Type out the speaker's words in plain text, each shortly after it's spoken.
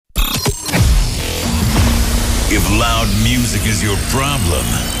If loud music is your problem,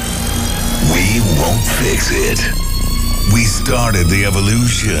 we won't fix it. We started the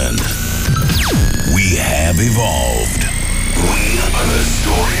evolution. We have evolved. We are the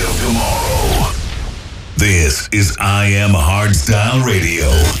story of tomorrow. This is I Am Hardstyle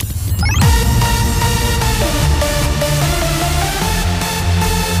Radio.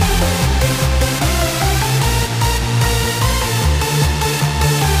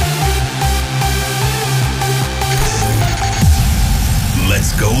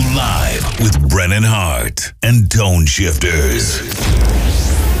 Let's go live with Brennan Hart and Tone Shifters.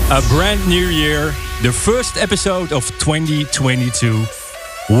 A brand new year, the first episode of 2022.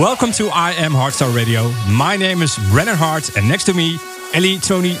 Welcome to I Am Hardstyle Radio. My name is Brennan Hart and next to me, Ellie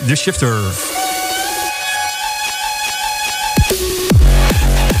Tony the Shifter.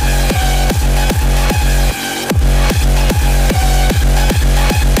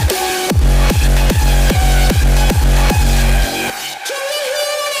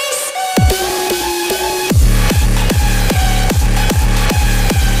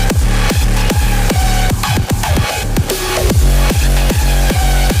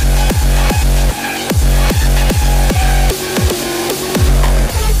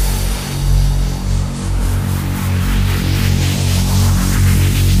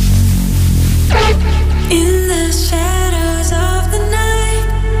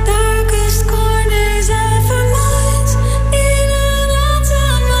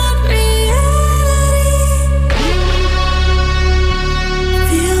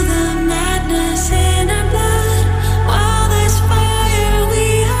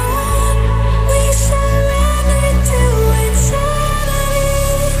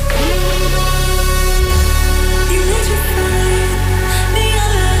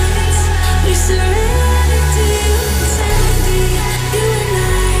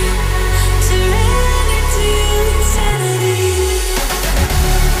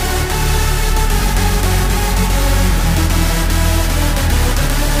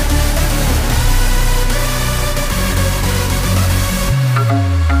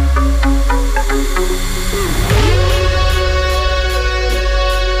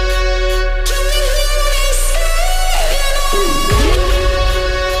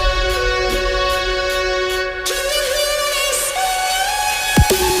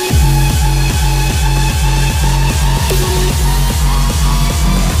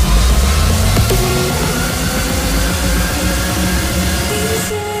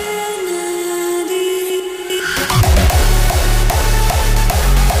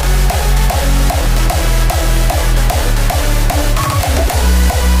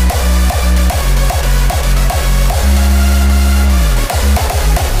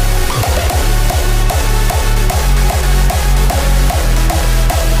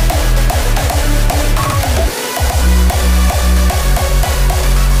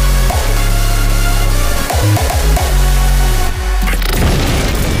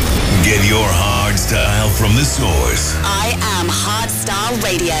 From the source. I Am Hardstyle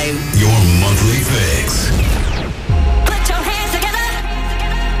Radio. Your monthly fix. Put your hands together.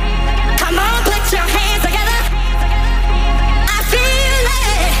 Come on, put your hands together. I feel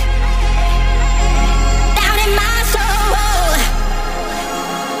it down in my soul.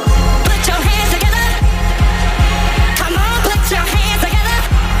 Put your hands together. Come on, put your hands together.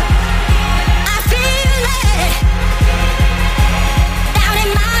 I feel it down in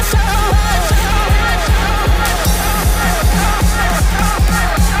my soul.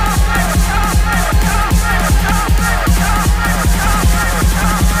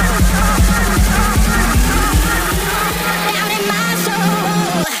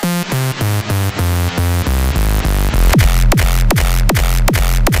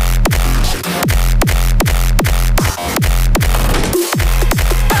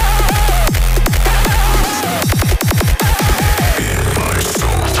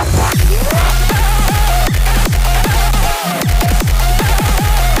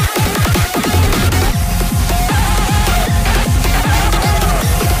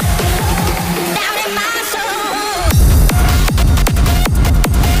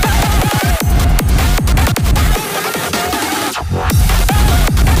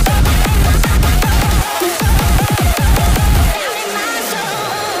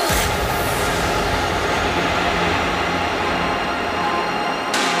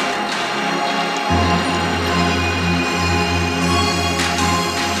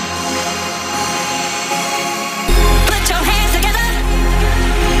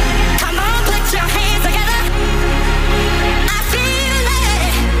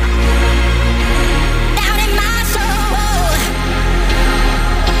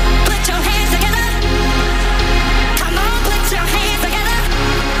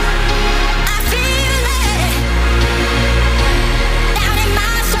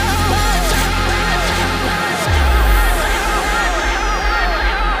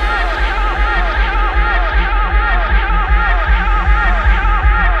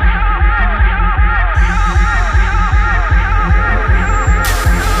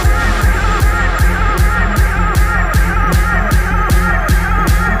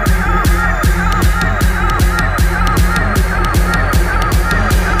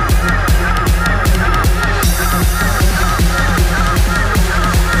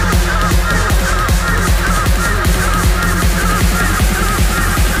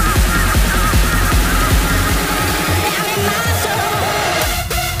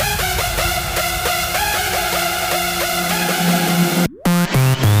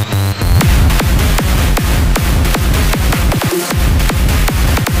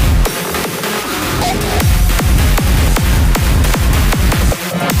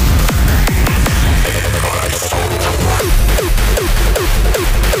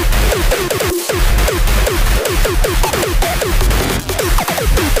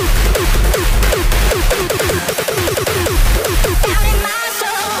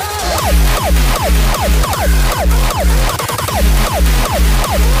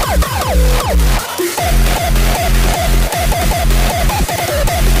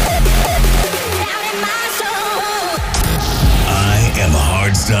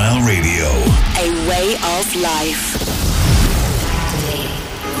 of life.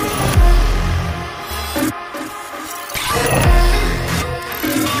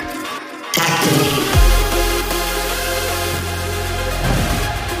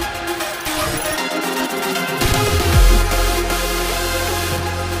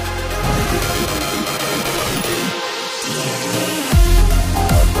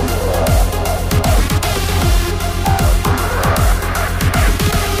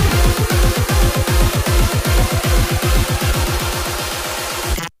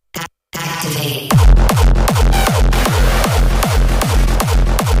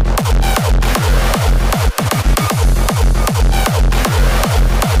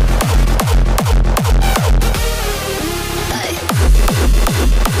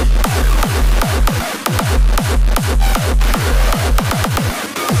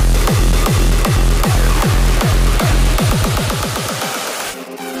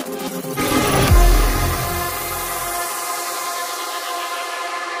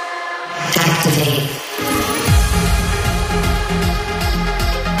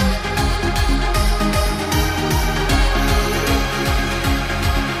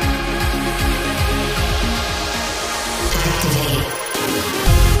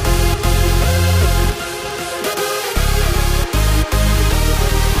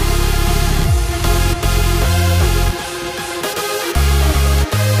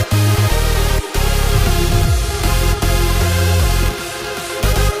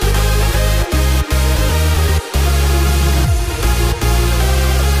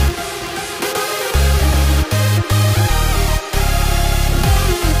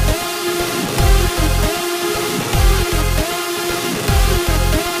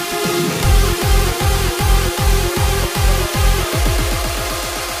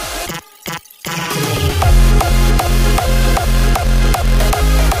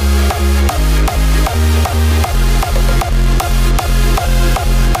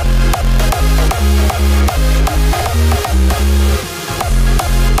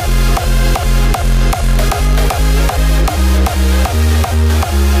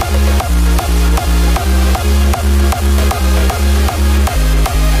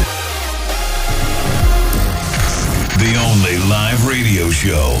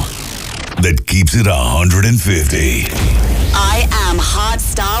 Show that keeps it 150. I am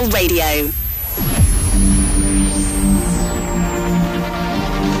Hardstyle Radio.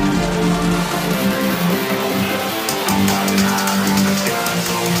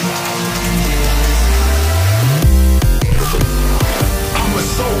 I'm a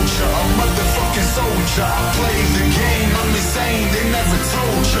soldier, a motherfucking soldier. I play the game, I'm insane, they never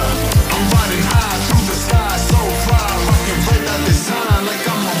told ya. I'm riding high through the sky, so fly, rocking right out the sign like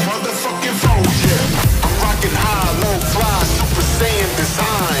I'm a motherfucking soldier. I'm rocking high, low fly, super saiyan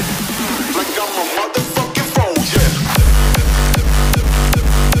design, like I'm a motherfucking soldier.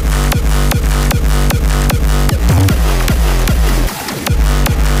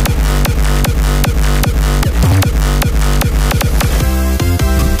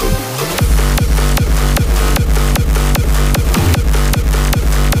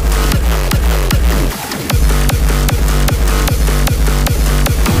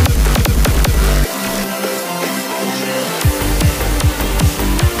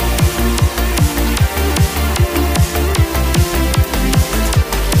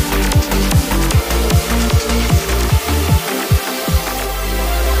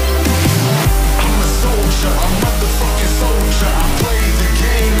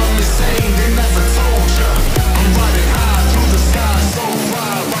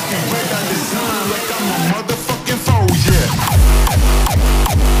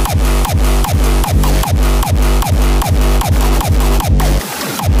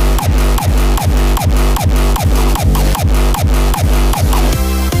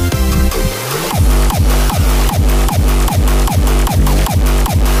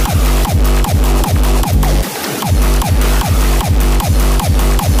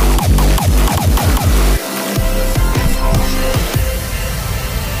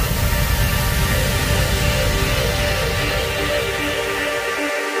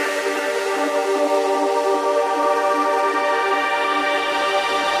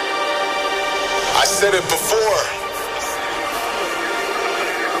 Said it before,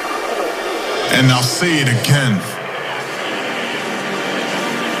 and I'll say it again.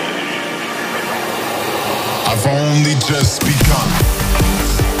 I've only just begun.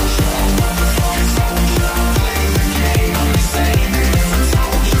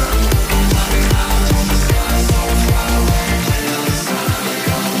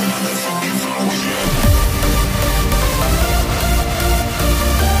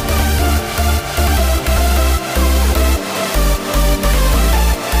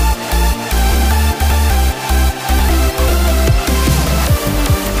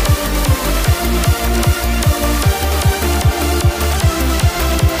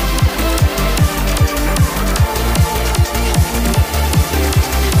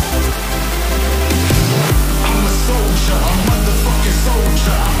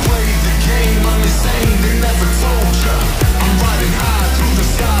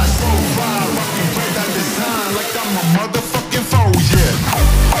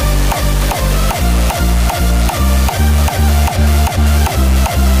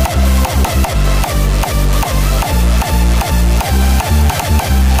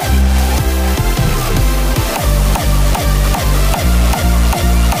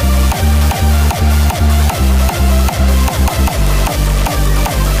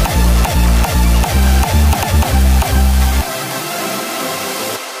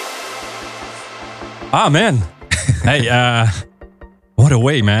 Ah, man. Hey, what a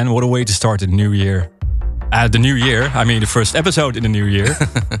way, man. What a way to start the new year. The new year, I mean the first episode in the new year.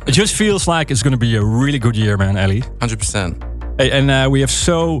 It just feels like it's going to be a really good year, man, Ellie. 100%. Hey, and we have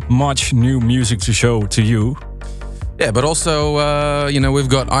so much new music to show to you. Yeah, but also, we've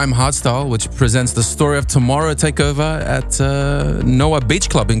got I'm Hardstyle, which presents the Story of Tomorrow takeover at Noah Beach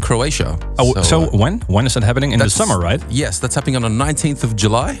Club in Croatia. Oh, so when? When is that happening? In the summer, right? Yes, that's happening on the 19th of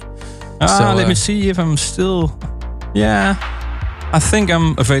July. Let me see if I'm still... Yeah, I think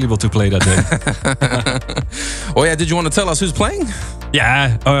I'm available to play that day. Oh yeah, did you want to tell us who's playing?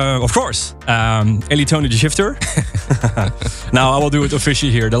 Yeah, of course. Ellie Tony the Shifter. Now I will do it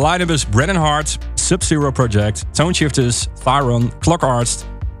officially here. The lineup is Brennan Hart, Sub-Zero Project, Tone Shifters, Thyron, Clock Arts,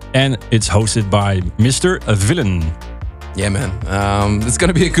 and it's hosted by Mr. Villain. Yeah, man. It's going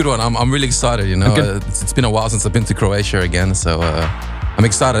to be a good one. I'm really excited, you know. Okay. It's been a while since I've been to Croatia again, so I'm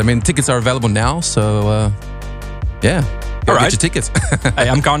excited. I mean, tickets are available now, so yeah. Go All right. get your tickets. Hey,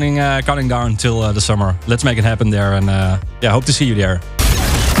 I'm counting down till the summer. Let's make it happen there, and hope to see you there.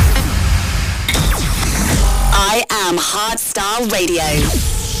 I am Hardstyle Radio.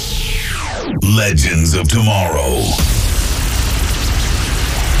 Legends of Tomorrow.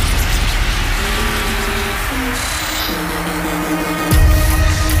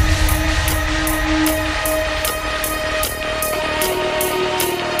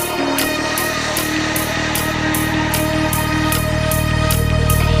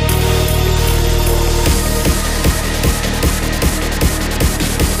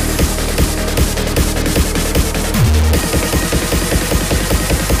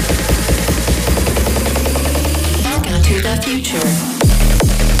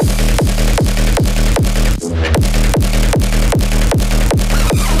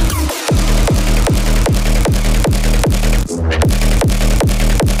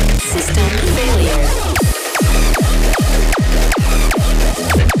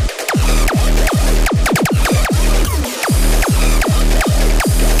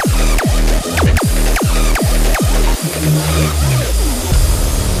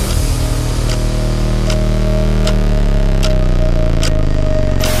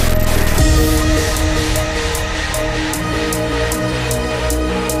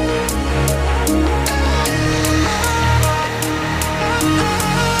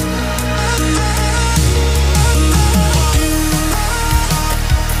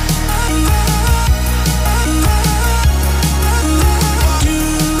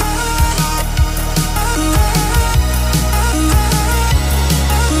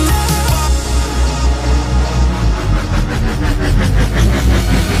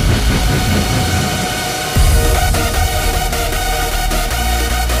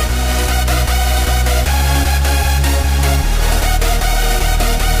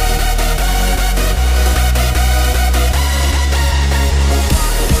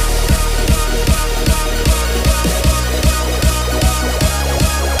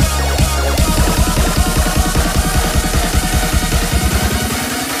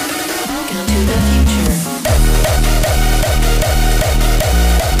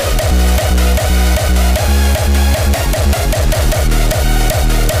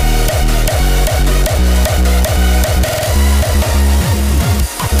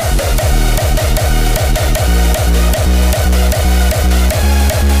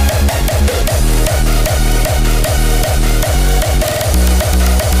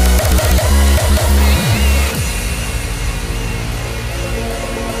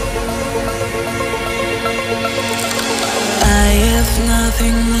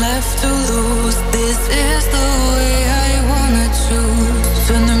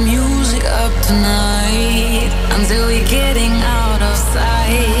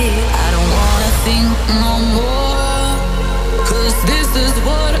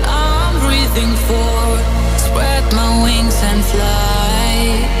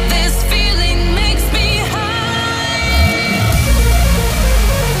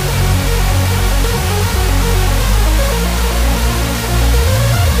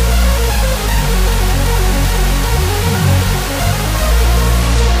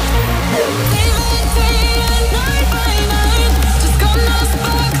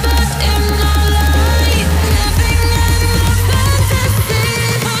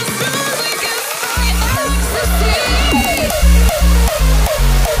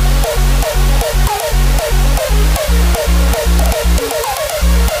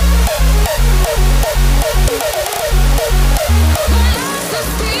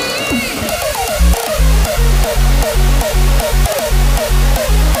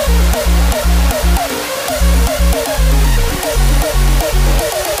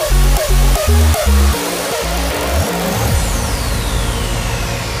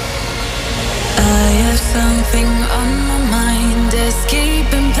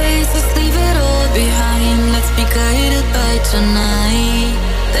 place, let's leave it all behind. Let's be guided by tonight,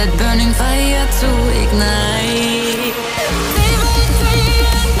 that burning fire to ignite. Day by day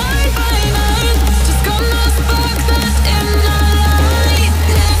and night by night, just gonna spark that inner light.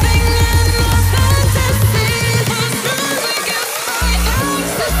 Living in a fantasy, as soon as we get by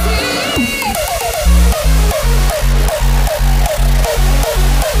ecstasy.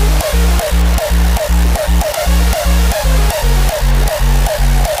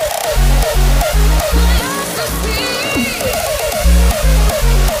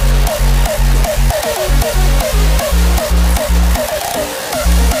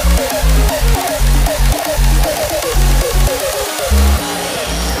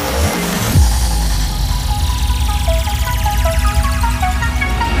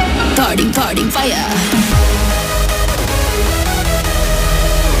 Party, party, fire.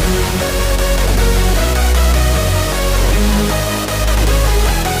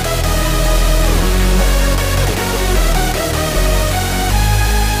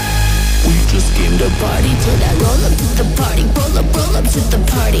 Came to party till that roll up to the party, roll up to the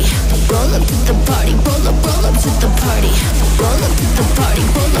party, roll up to the party, roll up to the party, roll up to the party,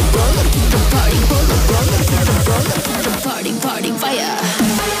 roll up to the party, roll up to the party, party fire,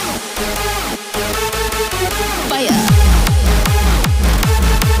 fire,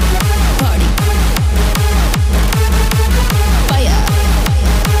 party, fire,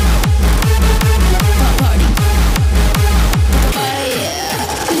 party, fire.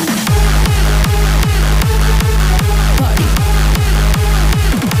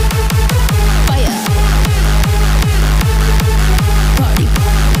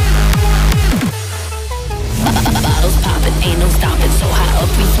 Ain't no stopping, so high up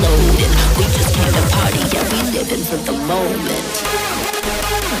we floating. We just came to party, yeah, we living for the moment.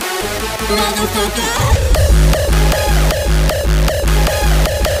 Motherfucker.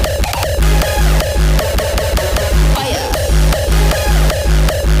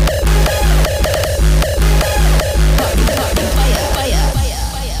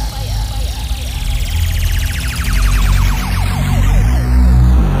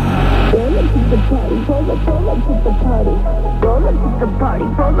 Roll up to the party, roll up to the party, roll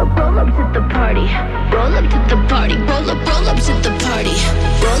up to the party, roll up to the party, roll up to the party,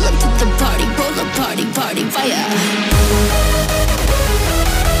 roll up to the party, roll up party, party fire.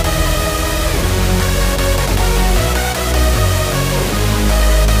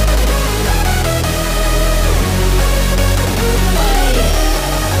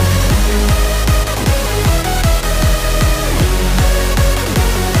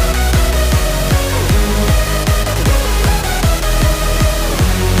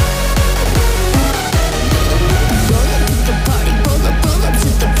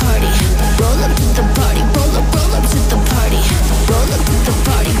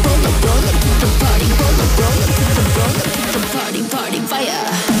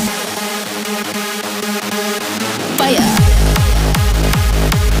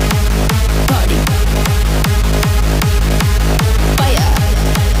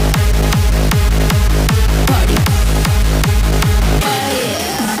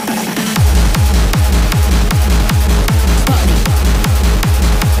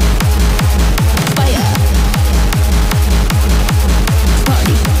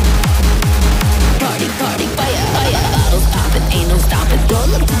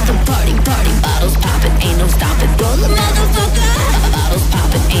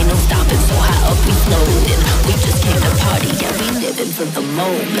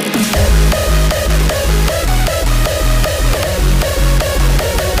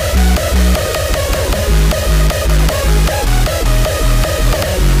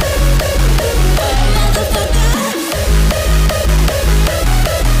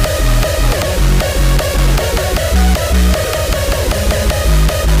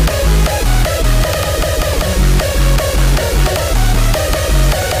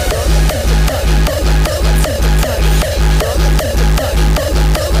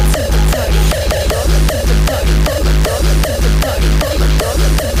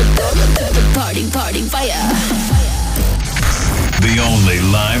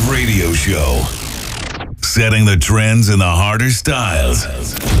 Setting the trends in the harder styles.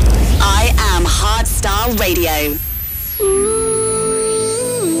 I am Hardstyle Radio.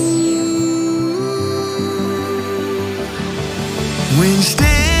 When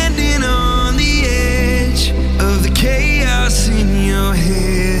standing on the edge of the chaos in your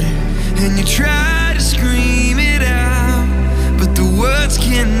head, and you try to scream it out, but the words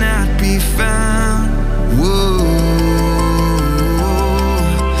cannot be found. Whoa.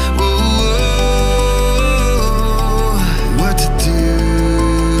 What to do?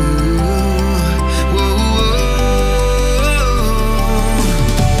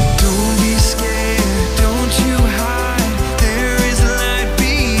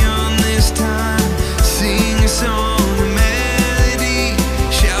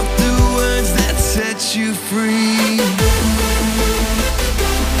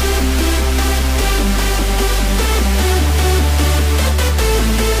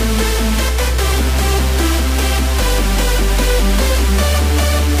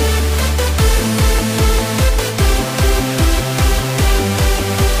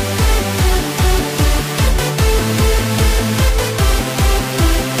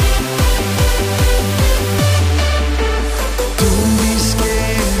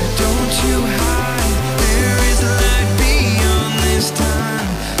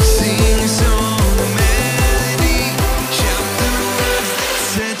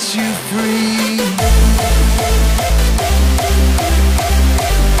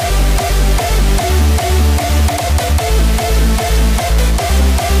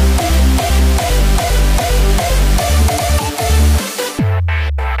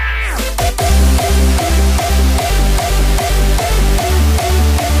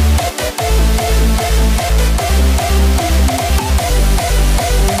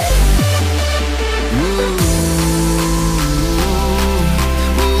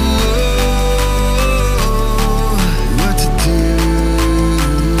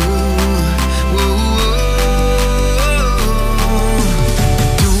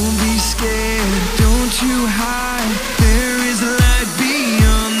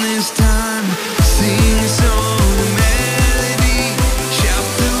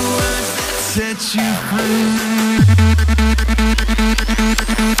 set you free.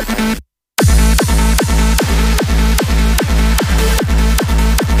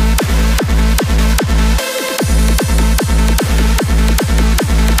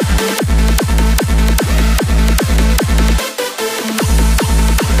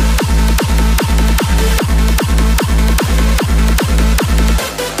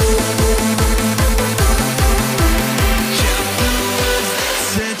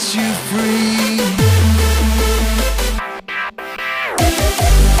 Set you free.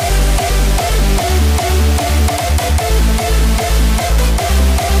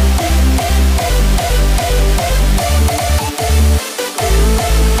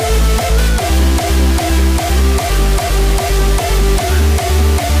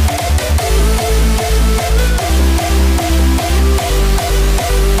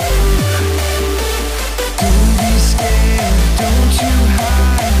 Don't be scared, don't you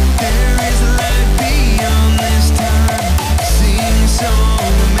hide. There is light beyond this time. Sing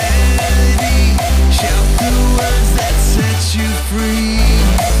song, melody, shout the words that set you free.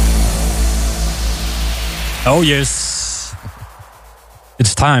 Oh yes.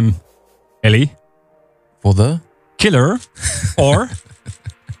 It's time, Ellie. For the Killer or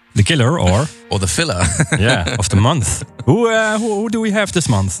the killer or the filler. yeah, of the month. Who do we have this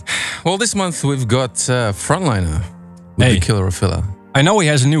month? Well, this month we've got Frontliner with Hey. the killer or filler. I know he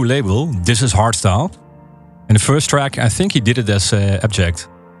has a new label. This is Hardstyle. And the first track, I think he did it as Abject.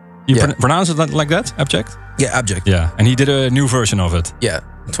 You Yeah. pronounce it like that? Abject? Yeah, Abject. Yeah. And he did a new version of it. Yeah,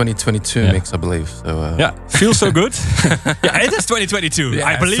 2022 Yeah. mix, I believe. So Yeah. Feels so good. yeah, it is 2022. Yeah,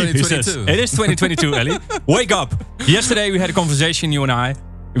 I believe it's he says. 2022. It is 2022, Ellie. Wake up. Yesterday we had a conversation, you and I.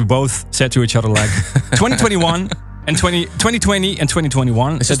 We both said to each other like 2021 and 2020 and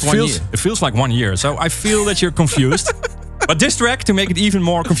 2021. It's just it 1 feels, year. It feels like 1 year. So I feel that you're confused. But this track, to make it even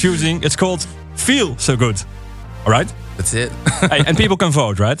more confusing, it's called Feel So Good. All right? that's it. Hey, and people can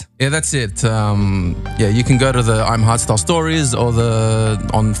vote, right? Yeah, that's it. Yeah, you can go to the I'm Hardstyle stories or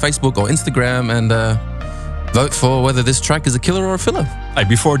on Facebook or Instagram and vote for whether this track is a killer or a filler. Hey,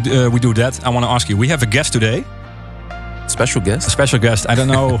 before we do that, I want to ask you, we have a guest today. Special A guest. special guest. I don't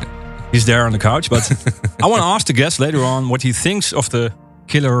know. He's there on the couch, but I want to ask the guest later on what he thinks of the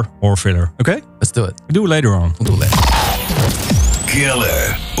killer or filler. Okay? Let's do it. We do it later on. We'll do that.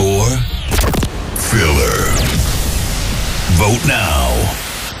 Killer or filler? Vote now.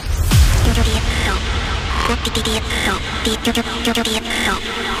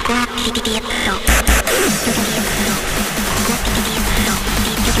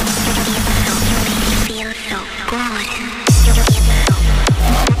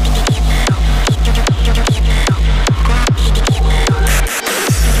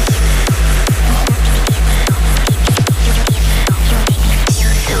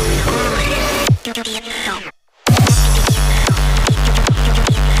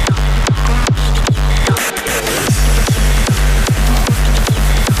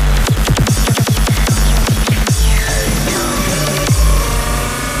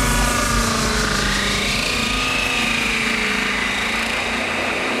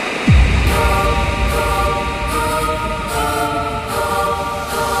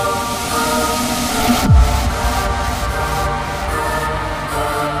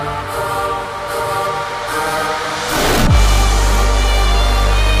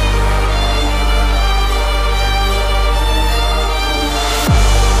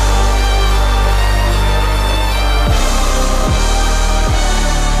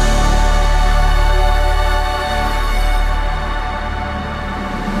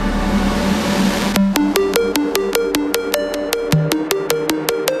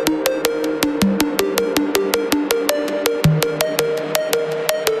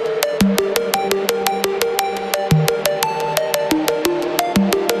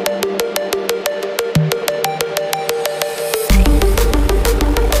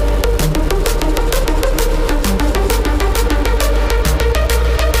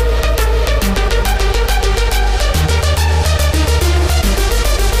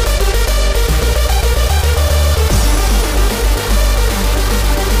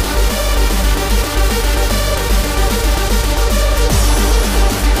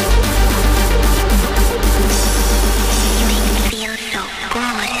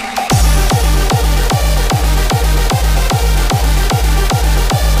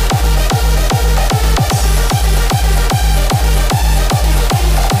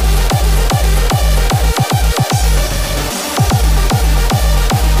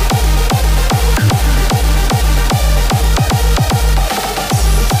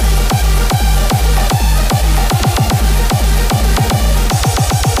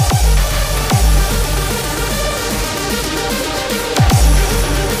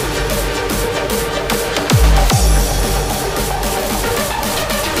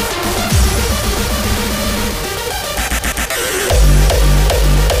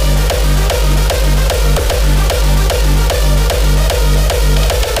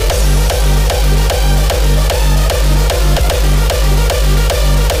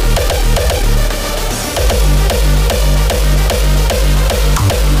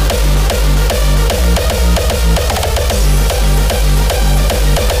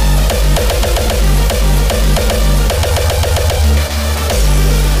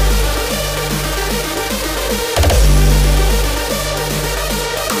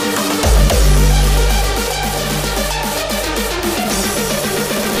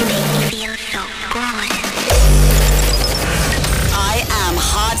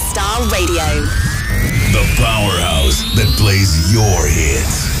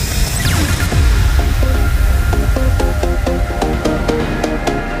 hits.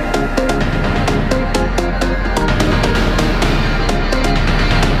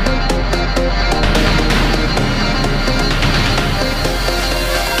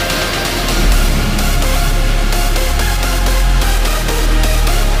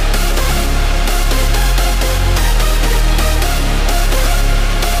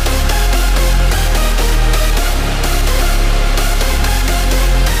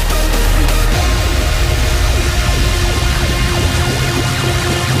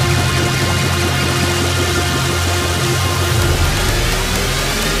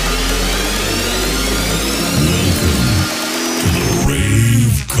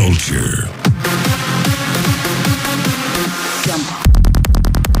 Culture.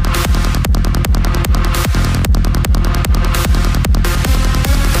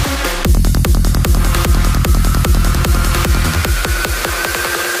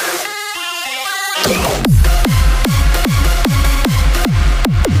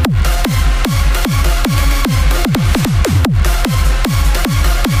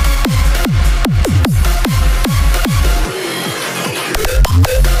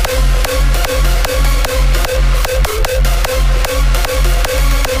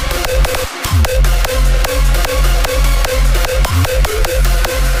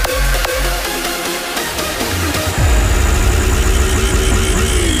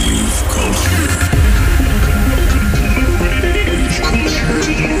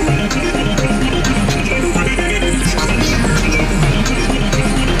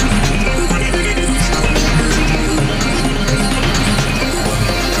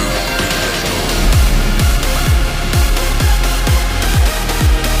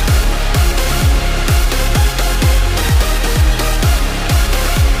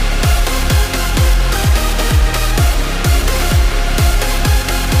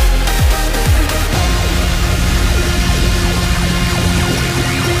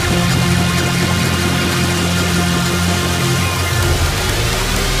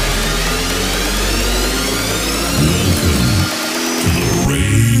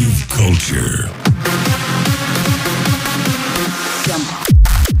 Culture.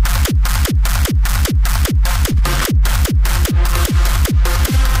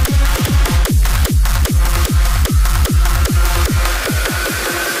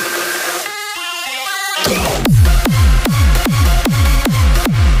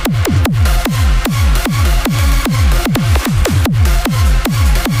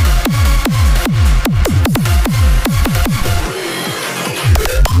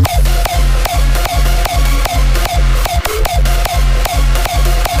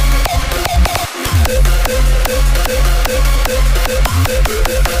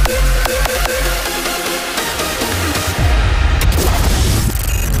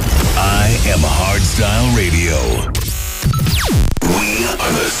 Hardstyle Radio. We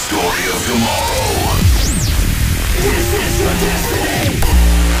are the story of tomorrow. This is your destiny.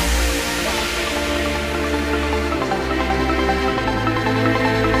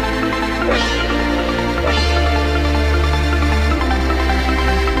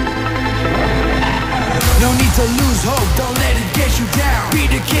 No need to lose hope, don't let it get you down. Be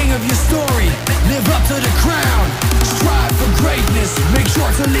the king of your story, live up to the crown. Strive for greatness, make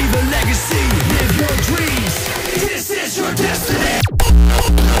sure to leave a legacy. Live your dreams, this is your destiny.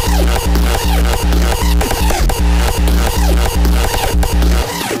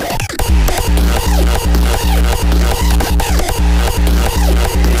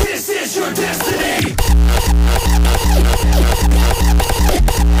 This is your destiny.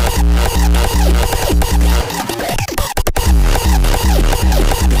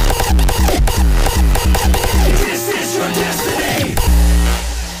 This is your destiny.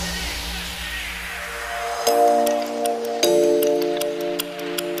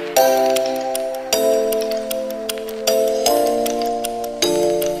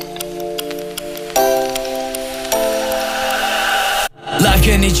 Life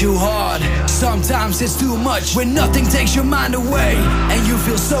can hit you hard, sometimes it's too much. When nothing takes your mind away and you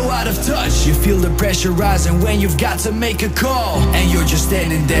feel so out of touch. You feel the pressure rising when you've got to make a call, and you're just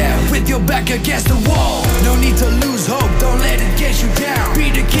standing there with your back against the wall. No need to lose hope, don't let it get you down. Be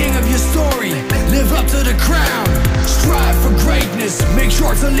the king of your story, live up to the crown. Strive for greatness, make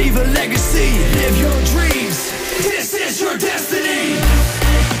sure to leave a legacy. Live your dreams, this is your destiny.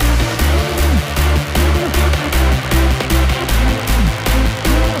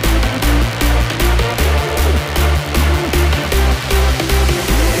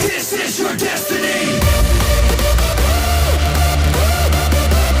 This is your destiny.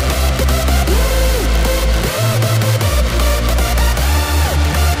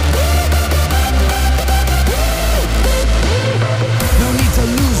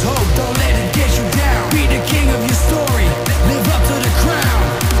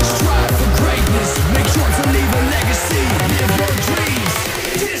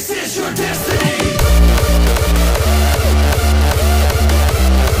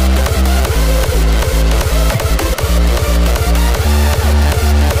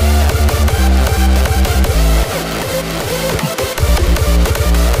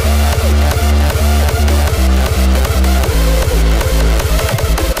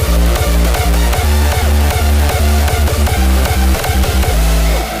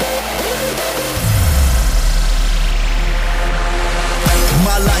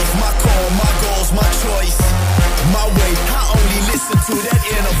 life, my call, my goals, my choice. My way, I only listen to that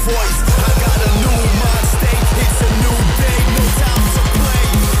inner voice. I got a new mind state, it's a new day, no time to play.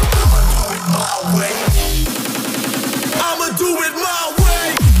 I'ma do it my way.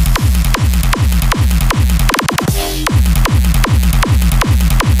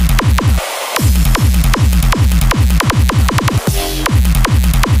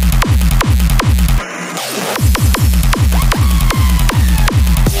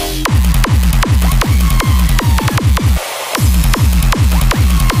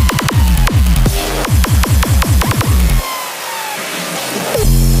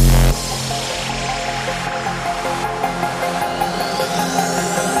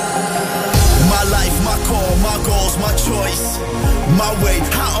 My way,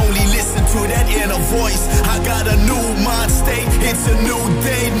 I only listen to that inner voice. I got a new mind state, it's a new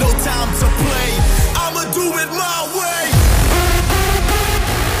day, no time to play. I'ma do it my way.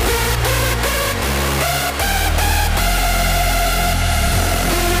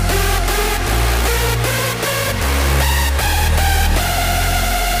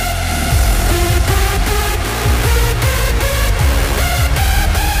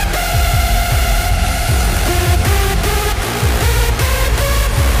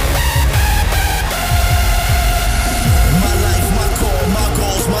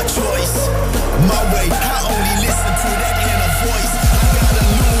 My way, I only listen to that inner voice. I got a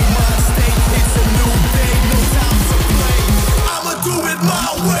new mind state, it's a new day, no time to play. I'ma do it my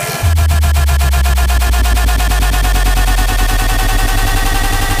way.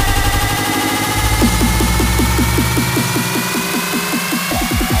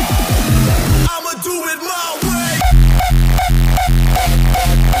 I'ma do it my way.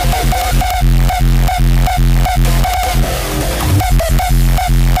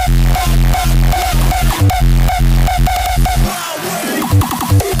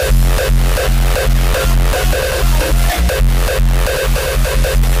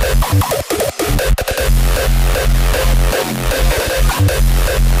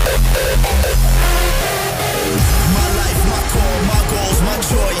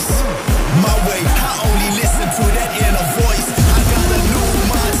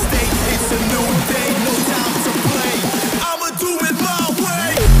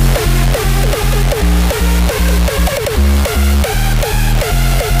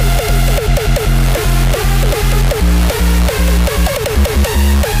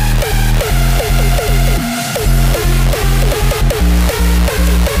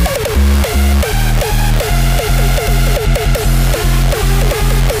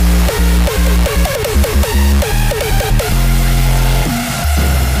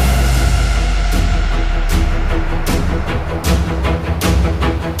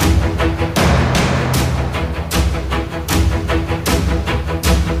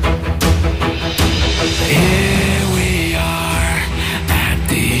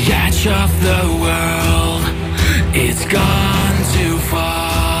 Of the world, it's gone too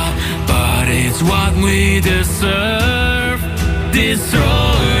far, but it's what we deserve.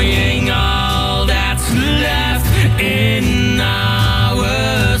 Destroying all that's left in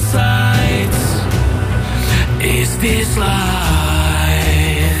our sights. Is this life?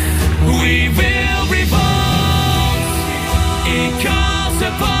 We will revolt. It calls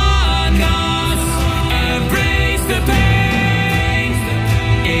upon us. Embrace the pain.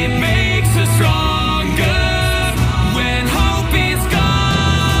 It makes us stronger when hope is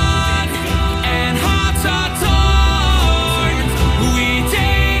gone and hearts are torn. We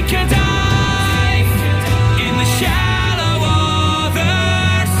take a dive in the shallow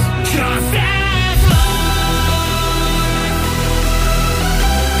waters, just as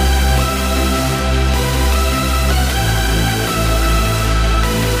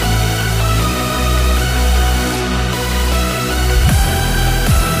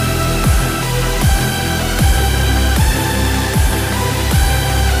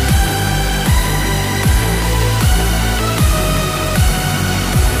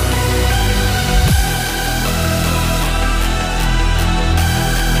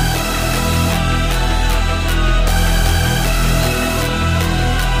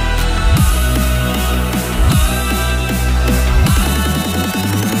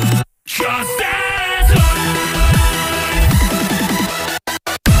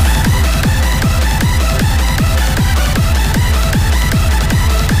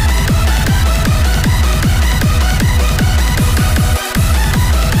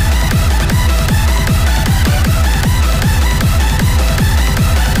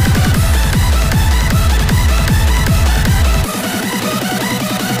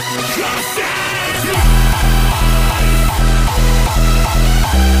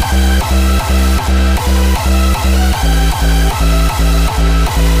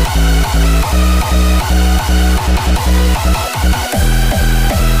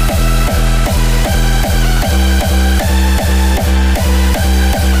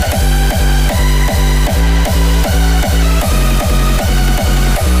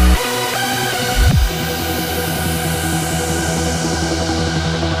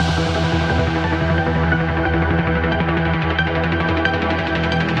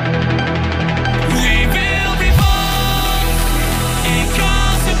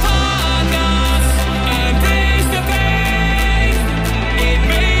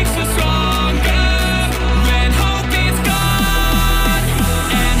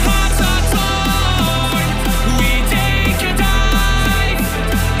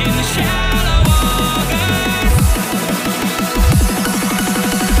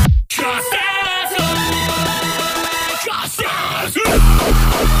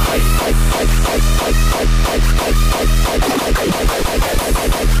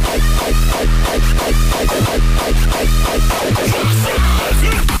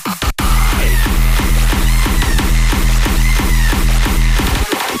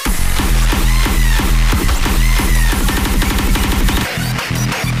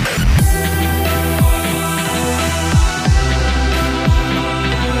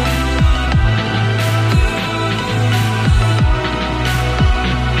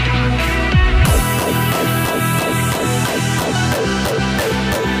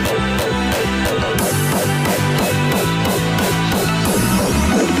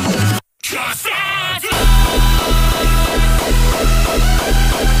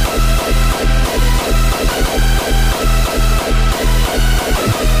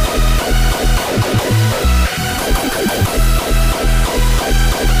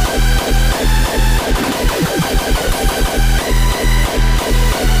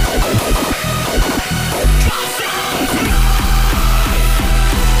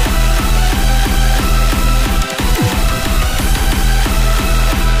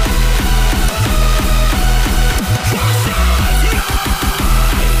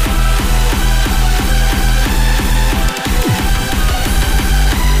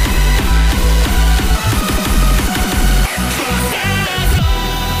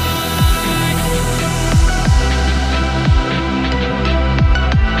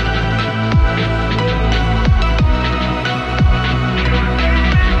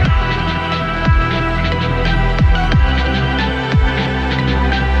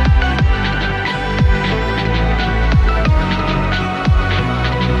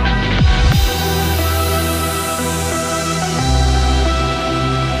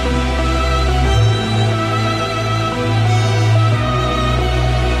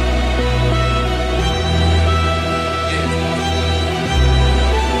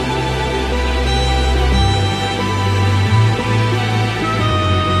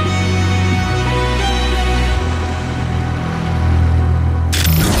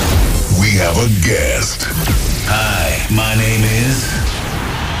have a guest. Hi, my name is...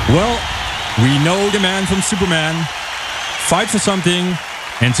 Well, we know the man from Superman, Fight for Something,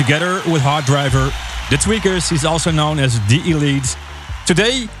 and together with Hard Driver, the Tweakers, he's also known as The Elite.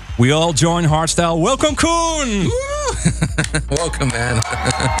 Today, we all join Hardstyle. Welcome, Koen! Welcome, man.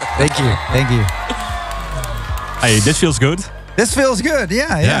 Thank you. Thank you. Hey, this feels good. This feels good.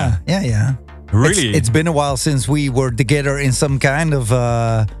 Yeah. Really? It's been a while since we were together in some kind of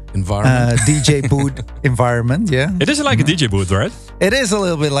Environment. DJ booth environment. Yeah. It is like a DJ booth, right? It is a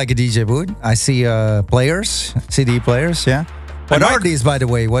little bit like a DJ booth. I see players, CD players. Yeah. What are these, by the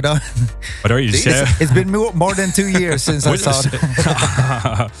way? What are these? It's been more than 2 years since I saw it.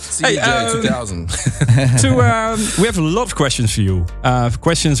 CJ 2000. We have a lot of questions for you.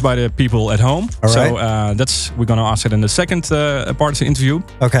 Questions by the people at home. All so right. we're gonna ask it in the second part of the interview.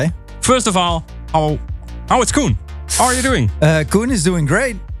 Okay. First of all, how is Koen? How are you doing? Koen is doing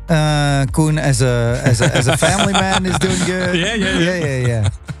great. Koen as a family man is doing good. Yeah.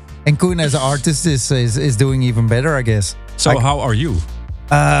 And Koen as an artist is doing even better, I guess. So how are you?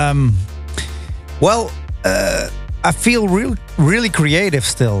 I feel really creative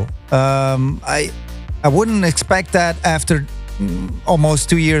still. I wouldn't expect that after almost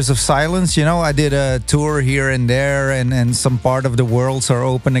 2 years of silence. You know, I did a tour here and there, and some part of the worlds are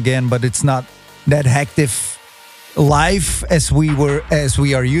open again, but it's not that hectic life as we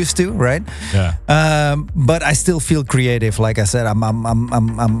are used to, right? Yeah. But I still feel creative. Like I said,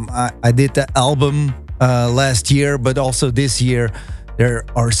 I did the album last year, but also this year there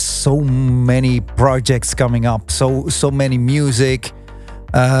are so many projects coming up, so many music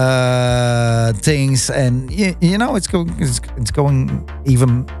things, and you know it's going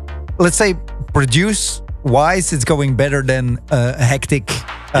even let's say, produce wise, it's going better than a hectic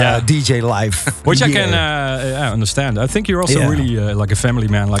DJ live. Which I can understand. I think you're also really like a family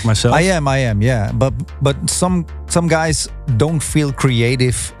man, like myself. I am, yeah. But some guys don't feel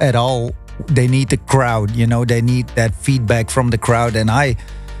creative at all. They need the crowd, you know. They need that feedback from the crowd, and I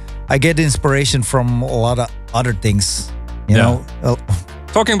get inspiration from a lot of other things, you know.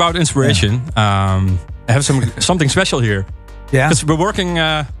 Talking about inspiration, I have something special here. Yeah, because we're working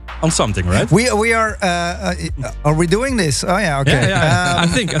on something, right? We are. Are we doing this? Oh yeah, okay. Yeah. I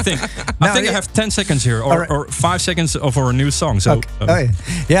think I have 10 seconds here, or 5 seconds of our new song. So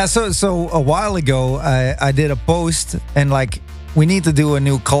yeah. So a while ago, I did a post, and like, we need to do a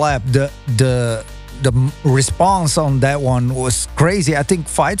new collab. The response on that one was crazy. I think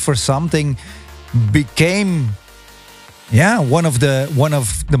Fight for Something became one of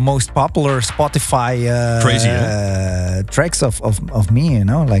the most popular Spotify tracks of me, you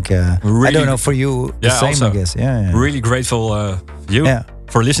know, like really, I don't know for you the same, also, I guess. Really grateful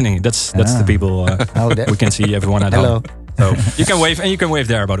for listening. That's the people we can see everyone at home. So you can wave, and you can wave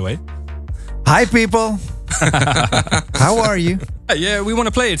there, by the way. Hi people. How are you? Yeah, we want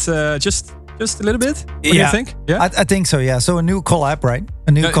to play it just a little bit. What do you think? Yeah, I think so. Yeah, so a new collab, right?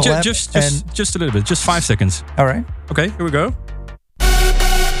 A new collab. Just a little bit. Just 5 seconds. All right. Okay, here we go.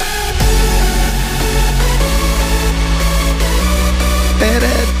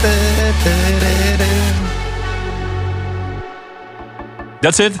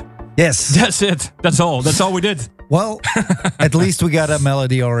 That's it. Yes. That's it. That's all. That's all we did. Well, at least we got a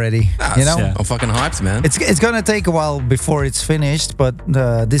melody already. You know, I'm fucking hyped, man. It's gonna take a while before it's finished, but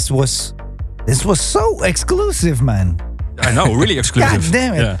this was so exclusive, man. I know, really exclusive. God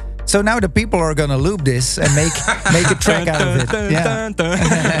damn it! Yeah. So now the people are gonna loop this and make a track out of it.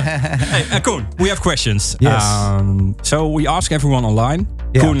 Hey, Koen, we have questions. Yes. So we ask everyone online.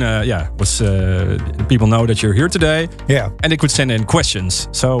 Yeah. Koen, people know that you're here today. Yeah. And they could send in questions.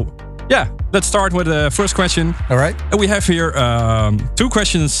 So yeah, let's start with the first question. All right. And we have here 2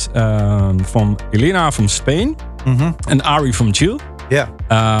 questions from Elena from Spain and Ari from Chile. Yeah.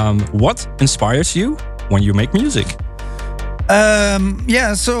 What inspires you when you make music? So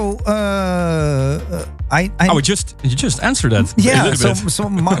you just answered that. Yeah. So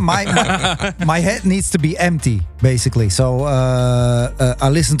my head needs to be empty, basically. So I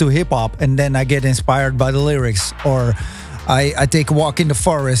listen to hip hop, and then I get inspired by the lyrics, or I take a walk in the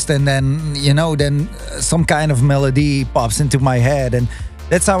forest, and then some kind of melody pops into my head, and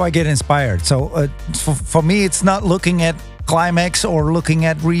that's how I get inspired. So for me, it's not looking at climax or looking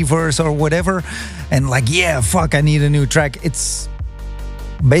at reverse or whatever and like, I need a new track. It's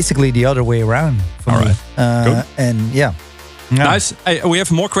basically the other way around for me. Good. And nice. Hey, we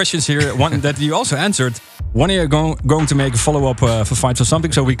have more questions here. One that you also answered. When are you going to make a follow-up for Fight for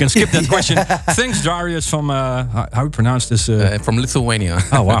Something, so we can skip that question? Thanks, Darius from how you pronounce this? From Lithuania.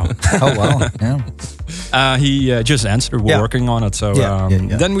 Oh wow! Oh wow! Yeah. He just answered. We're working on it. So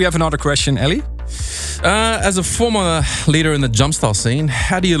then we have another question, Ellie. As a former leader in the jumpstyle scene,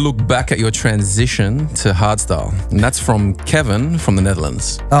 how do you look back at your transition to hardstyle? And that's from Kevin from the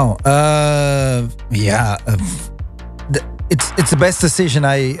Netherlands. Oh, it's the best decision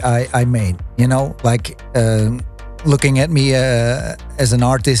I made. You know, like looking at me as an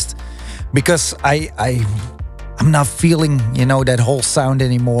artist, because I'm not feeling that whole sound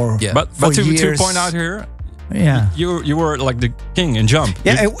anymore. Yeah, but to point out here. Yeah, you were like the king in jump.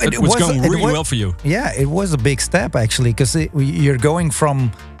 Yeah, it was going really well for you. Yeah, it was a big step actually, because you're going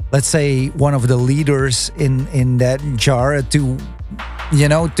from, let's say, one of the leaders in that genre to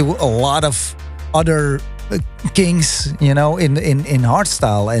a lot of other kings, in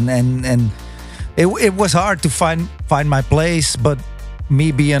hardstyle, and it was hard to find my place. But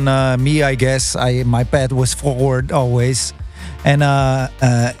me being me, I guess my path was forward always. And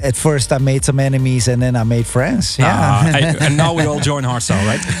at first I made some enemies, and then I made friends. Yeah. And now we all join hardstyle,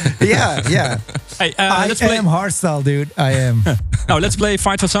 right? Yeah. Hey, I am hardstyle, dude. I am. Now let's play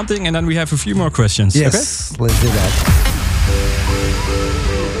Fight for Something, and then we have a few more questions. Yes, okay? Let's do that.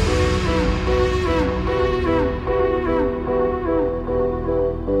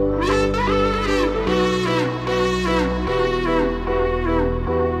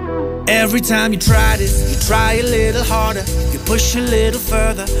 Every time you try this, you try a little harder, you push a little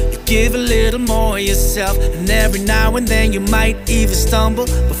further, you give a little more of yourself. And every now and then you might even stumble,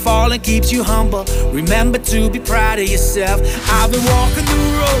 but falling keeps you humble. Remember to be proud of yourself. I've been walking the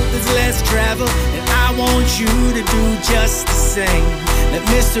road that's less traveled, and I want you to do just the same. Let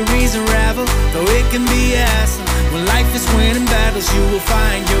mysteries unravel, though it can be awesome. When life is winning battles, you will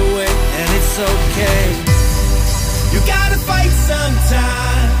find your way, and it's okay. You gotta fight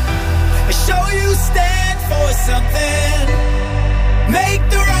sometime.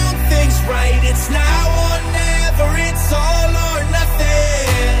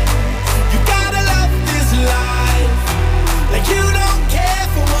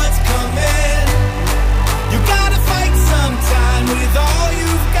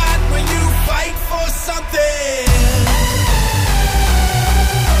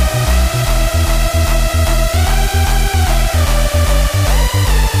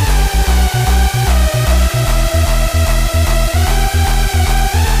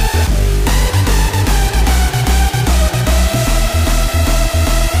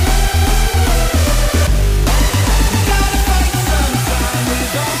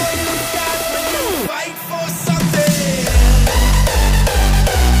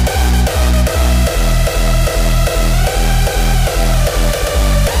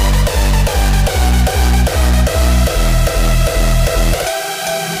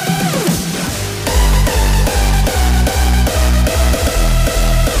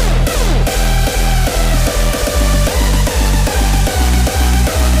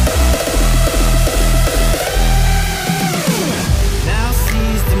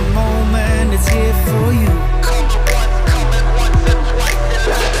 for you.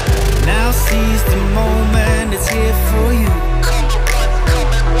 Now seize the moment, it's here for you.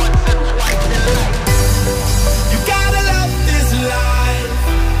 You gotta love this life,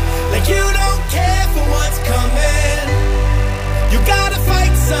 like you don't care for what's coming. You gotta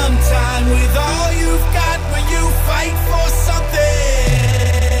fight sometime with all you've got when you fight for something.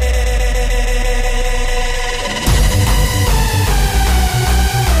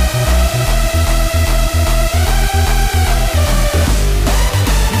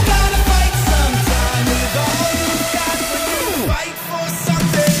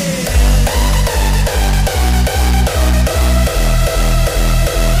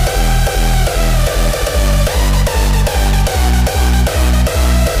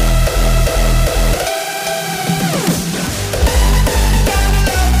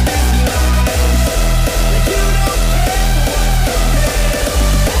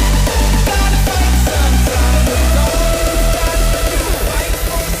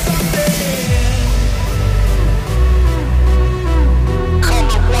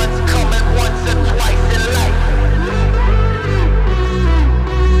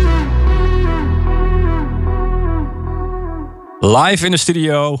 Live in the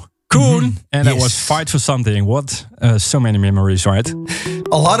studio, Koen, and that was Fight for Something. What so many memories, right?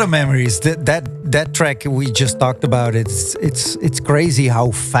 A lot of memories. That track we just talked about. It's crazy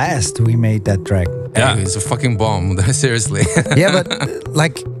how fast we made that track. Yeah, it's a fucking bomb. Seriously. Yeah, but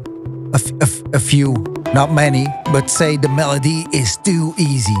like a few, not many, but say the melody is too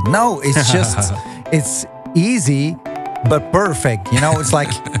easy. No, it's just it's easy, but perfect. You know, it's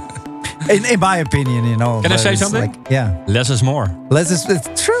like. In my opinion, you know. Can I say something? Like, yeah. Less is more.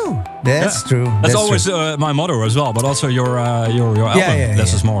 It's true. That's true. That's always my motto as well, but also your album.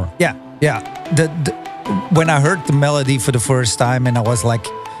 Less is more. Yeah. When I heard the melody for the first time, and I was like,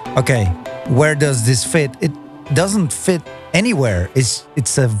 okay, where does this fit? It doesn't fit anywhere.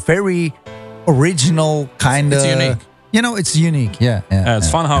 It's a very original kind of. It's unique. You know, it's unique. Yeah. It's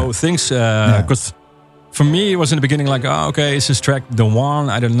fun how things because. For me, it was in the beginning like, oh, okay, is this track the one?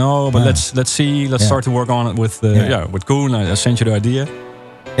 I don't know, but let's see. Let's start to work on it with with Koen. I sent you the idea.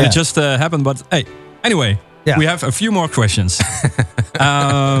 It just happened, but hey, anyway, we have a few more questions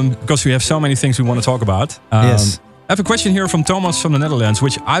because we have so many things we want to talk about. Yes. I have a question here from Thomas from the Netherlands,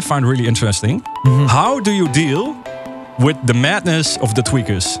 which I find really interesting. How do you deal with the madness of the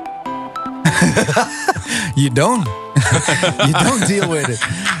tweakers? You don't. You don't deal with it.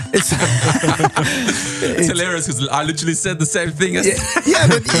 It's hilarious because I literally said the same thing as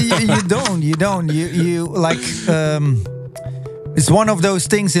but you don't. You like it's one of those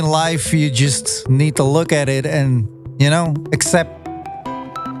things in life you just need to look at it and, you know, accept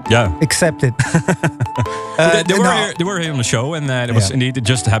it. They were here on the show, and it was indeed, it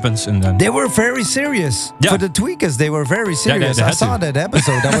just happens. And then they were very serious. For the tweakers, they were very serious. I saw that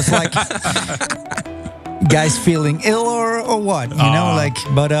episode. I was like, guys feeling ill or what? You know, like,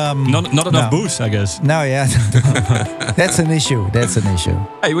 but not enough booze, I guess. No, yeah, that's an issue.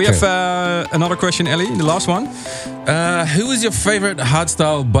 Hey, we have another question, Ellie. The last one. Who is your favorite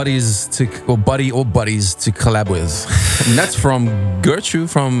hardstyle buddies to collab with? And that's from Gertrude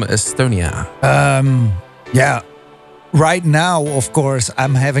from Estonia. Yeah. Right now, of course,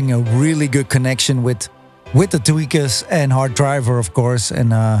 I'm having a really good connection with the Tweakers and Hard Driver, of course,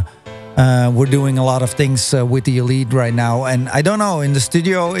 and we're doing a lot of things with the Elite right now. And I don't know, in the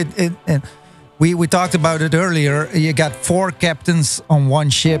studio, we talked about it earlier. You got 4 captains on one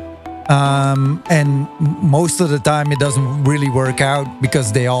ship. And most of the time it doesn't really work out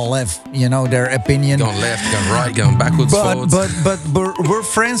because they all have, you know, their opinion. Going left, going right, going backwards, forwards. But we're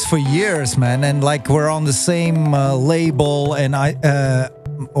friends for years, man. And like we're on the same label, and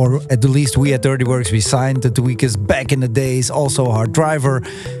or at least we at Dirty Works, we signed the Tweakers back in the days, also Hard Driver.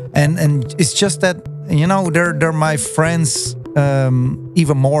 And it's just that, you know, they're my friends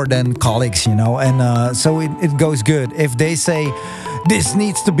even more than colleagues, you know. And so it goes good. If they say, this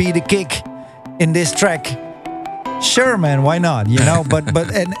needs to be the kick in this track, sure, man, why not? You know, but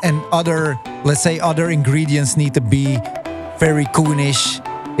and other, let's say, other ingredients need to be very Koenish,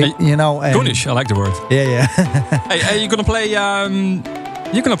 you know. And Koenish, I like the word. Yeah. Hey, you're gonna play.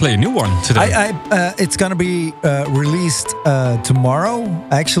 You're gonna play a new one today. It's gonna be released tomorrow.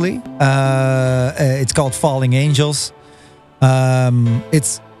 Actually, it's called Falling Angels.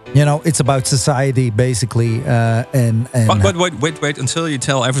 It's. You know, it's about society, basically, and But wait until you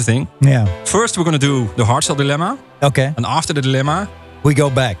tell everything. Yeah. First, we're gonna do the hardstyle dilemma. Okay. And after the dilemma, We go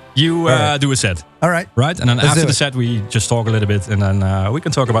back. You All right. do a set, All right. right? And then Let's after do the it. set, we just talk a little bit, and then we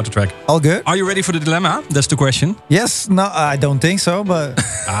can talk about the track. All good? Are you ready for the dilemma? That's the question. Yes. No, I don't think so, but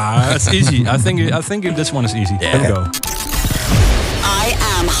It's easy. I think this one is easy. Here we go. I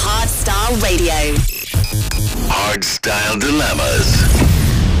am Hardstyle Radio. Hardstyle dilemmas.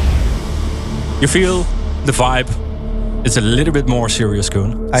 You feel the vibe. It's a little bit more serious,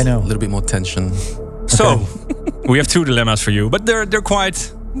 Koen. I know. A little bit more tension. So, we have two dilemmas for you, but they're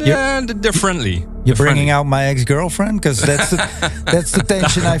quite... They're friendly. You're bringing out my ex-girlfriend? Because that's the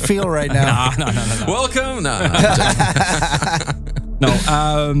tension I feel right now. No. Welcome. No,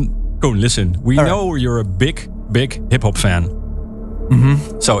 Koen, listen. We All know you're a big hip-hop fan.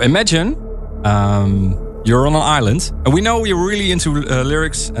 Mm-hmm. So imagine you're on an island, and we know you're really into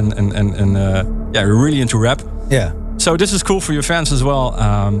lyrics and you're really into rap. Yeah. So this is cool for your fans as well.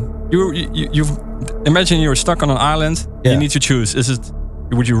 You've imagine you're stuck on an island. Yeah. You need to choose.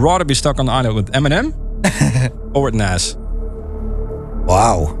 Would you rather be stuck on an island with Eminem or with Nas?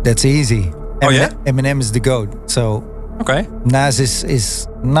 Wow, that's easy. Oh, yeah? Eminem is the GOAT. So Okay. Nas is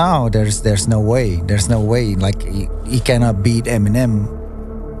no. There's no way. There's no way. Like he cannot beat Eminem.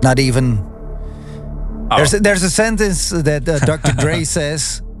 Not even. Oh. There's a sentence that Dr. Dre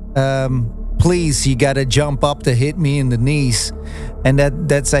says. Please, you gotta jump up to hit me in the knees, and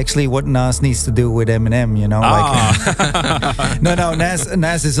that's actually what Nas needs to do with Eminem. You know, like no,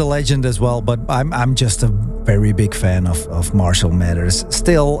 Nas is a legend as well, but I'm just a very big fan of Marshall Mathers.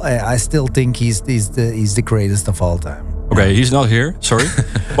 Still, I still think he's the greatest of all time. Okay, he's not here. Sorry,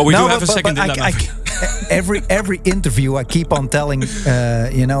 but we do have a but second dilemma. every interview I keep on telling,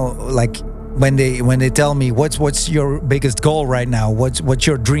 like when they tell me what's your biggest goal right now, what's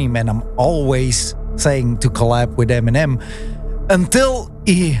your dream, and I'm always saying to collab with Eminem. Until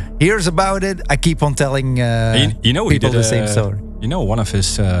he hears about it, I keep on telling you know, he people did the same story. You know, one of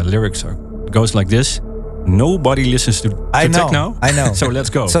his lyrics goes like this: "Nobody listens to techno." I know. So let's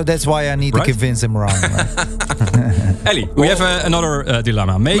go. So that's why I need Right? to convince him wrong. Right? Ellie, we have another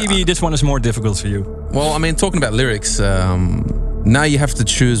dilemma. Maybe this one is more difficult for you. Well, I mean, talking about lyrics, now you have to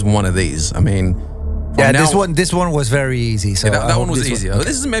choose one of these. I mean, Yeah, now, this one was very easy. So that I one hope was this easier.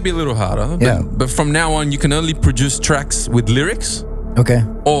 This is maybe a little harder. Yeah. But from now on, you can only produce tracks with lyrics, Okay.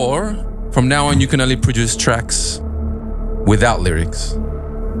 or from now on, you can only produce tracks without lyrics.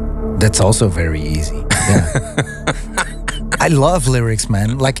 That's also very easy. Yeah. I love lyrics,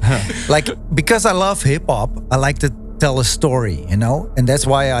 man. Like because I love hip hop, I like to tell a story, you know? And that's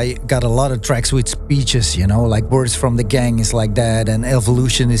why I got a lot of tracks with speeches, you know, like Words from the Gang is like that, and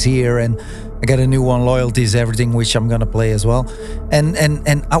Evolution is here, and I got a new one, Loyalty is Everything, which I'm gonna play as well. And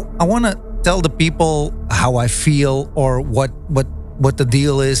I wanna tell the people how I feel, or what the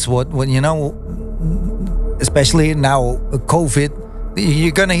deal is, what you know, especially now COVID.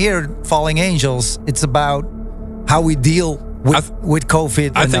 You're gonna hear Falling Angels. It's about how we deal with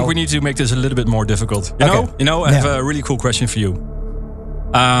COVID. I think we need to make this a little bit more difficult. You know, I have a really cool question for you.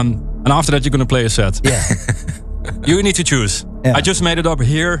 And after that, you're gonna play a set. Yeah. You need to choose. Yeah. I just made it up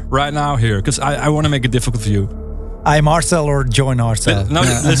here, right now, here, because I want to make it difficult for you. I'm Hardstyle or join Hardstyle. No,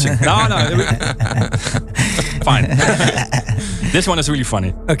 listen. No. Fine. This one is really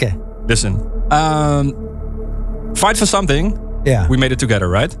funny. Okay. Listen. Fight for something. Yeah. We made it together,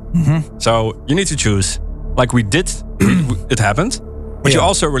 right? Mm-hmm. So you need to choose. Like we did, it happened. But you Yeah.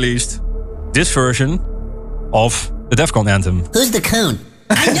 also released this version of the Defcon anthem. Who's the coon?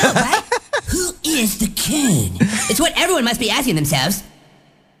 I know, right? Who is the coon? It's what everyone must be asking themselves.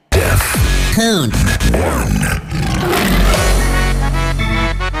 Coon.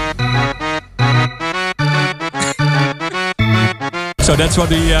 So that's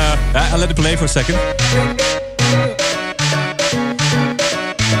what I'll let it play for a second.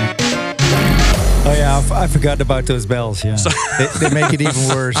 Oh yeah, I forgot about those bells. Yeah, they make it even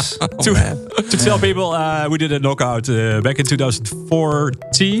worse. To tell people, we did a knockout back in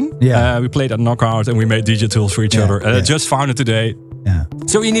 2014. Yeah. We played at knockout and we made DJ tools for each Yeah, other. And I yeah. just found it today. Yeah.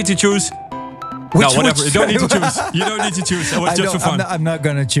 So you need to choose. Which- No, whatever. which- You don't need to choose. You don't need to choose. It was just for fun. I'm not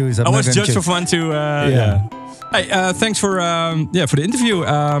gonna choose. I was just for fun to. Yeah. Hey, thanks for the interview.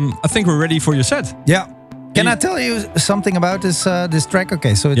 I think we're ready for your set. Yeah. Can I tell you something about this track?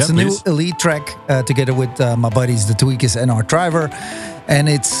 Okay, so it's Yeah, a new please. elite track together with my buddies, the Tweakers and Art Driver. And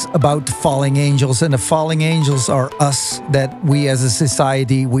it's about the falling angels. And the falling angels are us, that we as a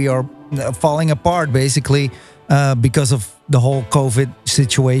society, we are falling apart basically because of the whole COVID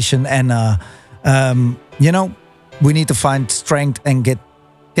situation. And, you know, we need to find strength and get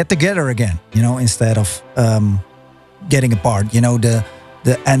together again, you know, instead of getting apart. You know, the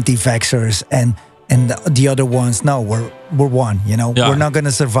anti-vaxxers and and the other ones, no, we're one. You know, Yeah. we're not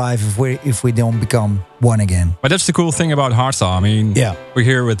gonna survive if we don't become one again. But that's the cool thing about hardstyle. I mean, Yeah. we're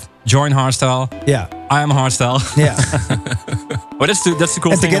here with Join Hardstyle. Yeah, I am hardstyle. yeah. But that's the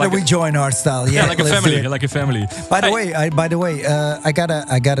cool And thing. together like, we join our style. yeah, Yeah, like a let's do family, it. like a family. By the way, I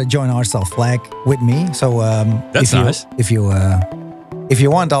got a join our style flag with me. So That's nice. If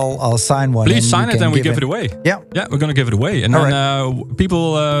you want, I'll sign one. Please and sign you it can and we give it away. Yeah. Yeah, we're gonna give it away, and All then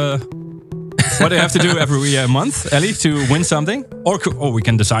people. What they have to do every month, Ellie, to win something, or we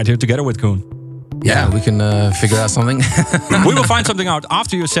can decide here together with Koen. Yeah, we can figure out something. We will find something out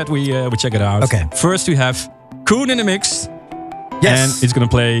after your set. We check it out. Okay. First, we have Koen in the mix. Yes. And he's gonna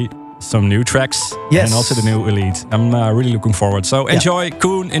play some new tracks. Yes. And also the new Elite. I'm really looking forward. So enjoy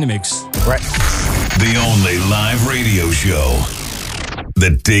Koen in the mix. Right. The only live radio show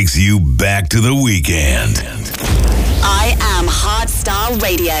that takes you back to the weekend. I am Hardstyle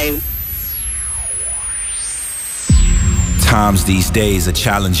Radio. Times these days are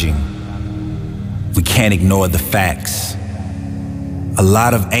challenging. We can't ignore the facts. A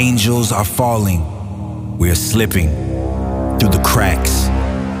lot of angels are falling. We're slipping through the cracks.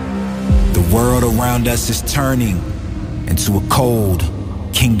 The world around us is turning into a cold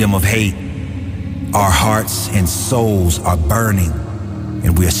kingdom of hate. Our hearts and souls are burning,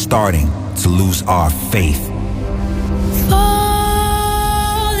 and we're starting to lose our faith.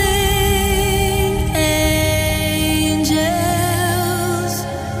 Falling angels,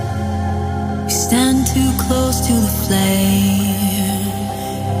 we stand too close to the flame.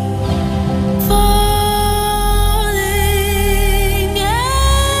 Falling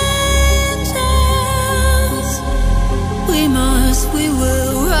angels, we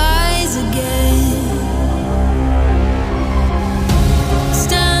will rise again.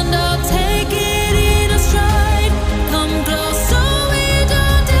 Stand up, take it in a stride. Come close so we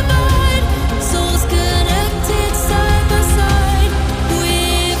don't divide. Souls connected side by side.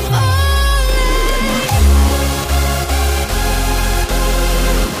 We're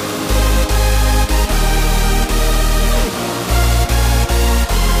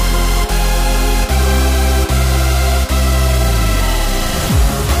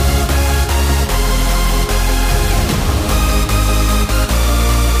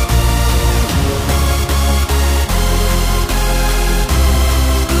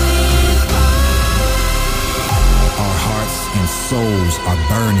Our hearts and souls are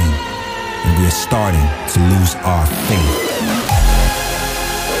burning, and we're starting to lose our faith.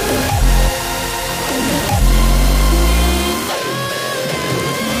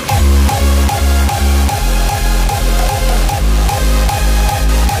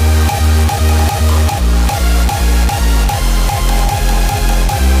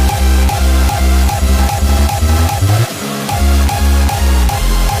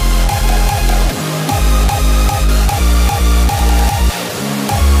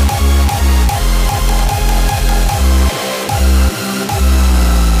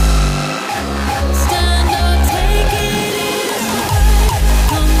 stand up, take it in a stride.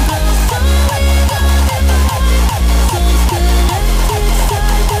 Come close so we don't divide. Souls connected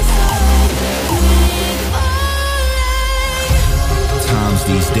side by side. We're Times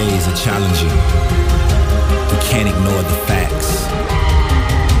these days are challenging. We can't ignore the facts.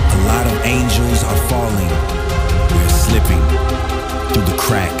 A lot of angels are falling. We're slipping through the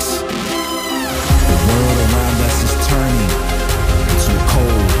cracks. The world around us is turning into a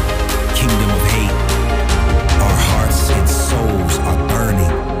cold kingdom of hate. Our hearts and souls are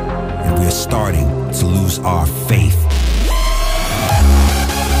burning, and we're starting to lose our faith.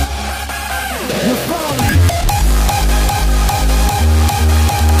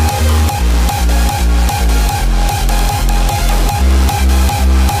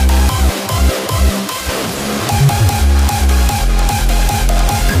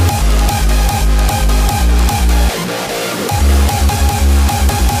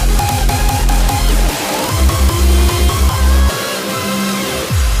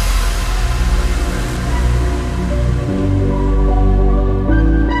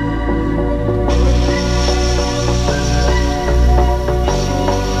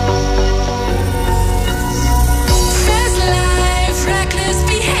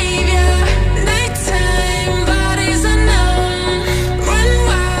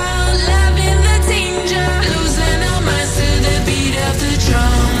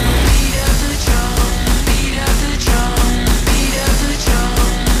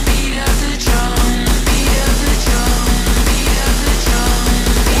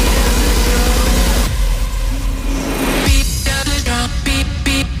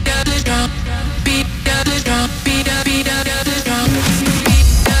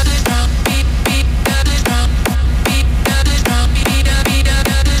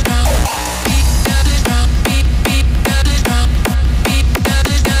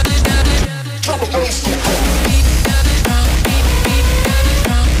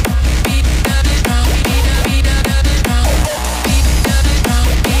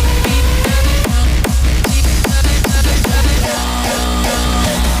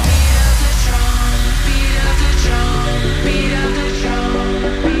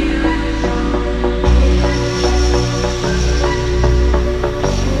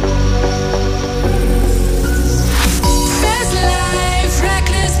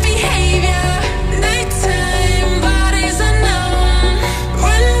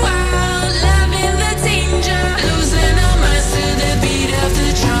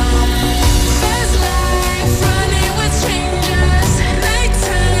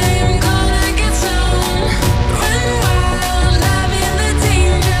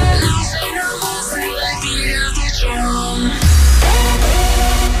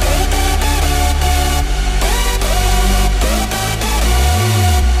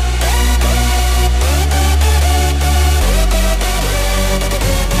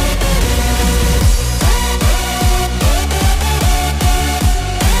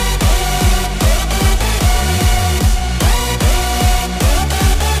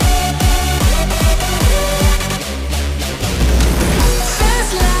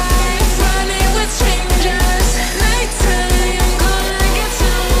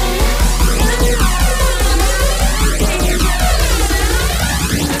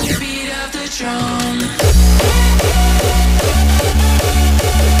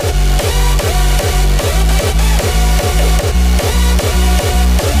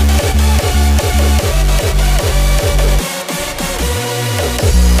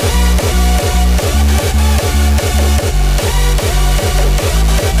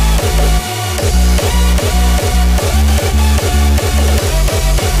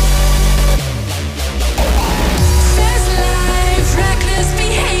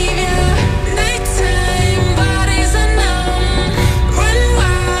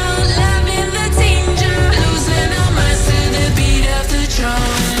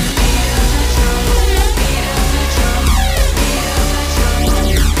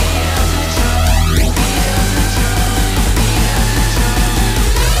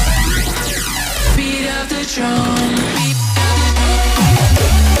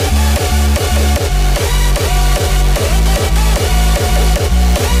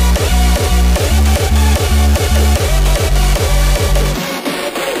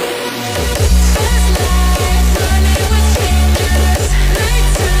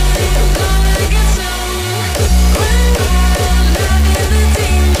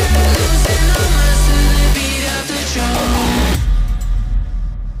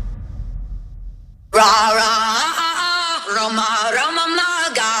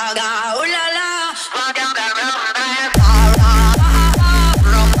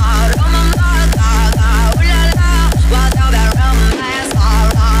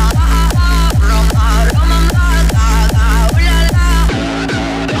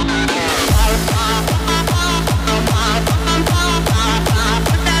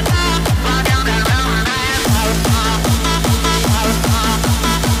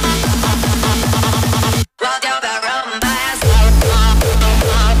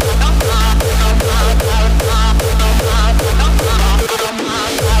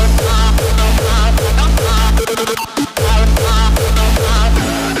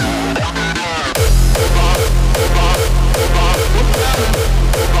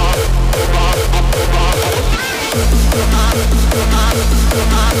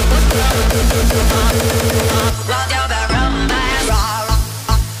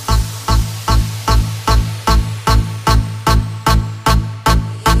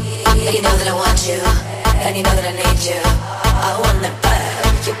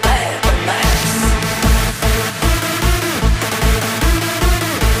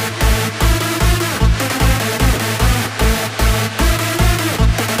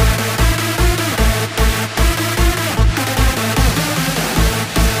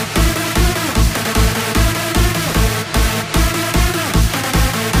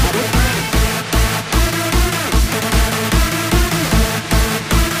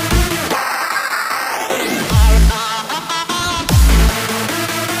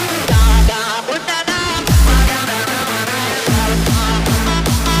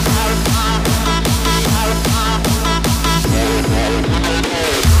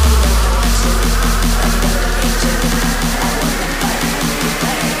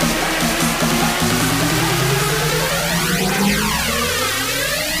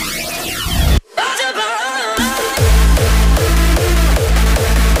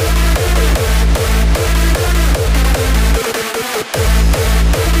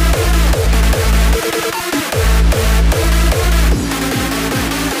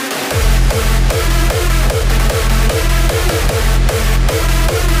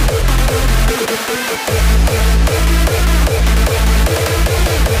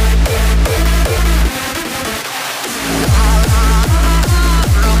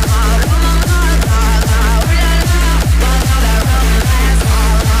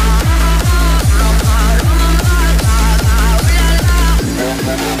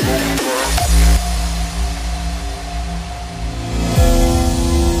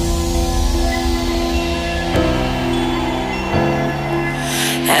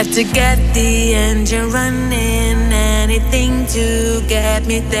 Got to get the engine running, anything to get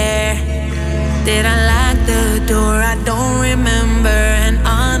me there. Did I lock the door? I don't remember, and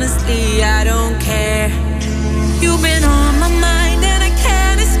honestly, I don't care. You've been on my mind and I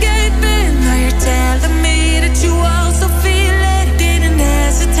can't escape it. Now you're telling me that you also feel it. Didn't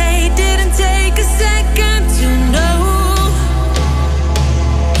hesitate, didn't take a second to know.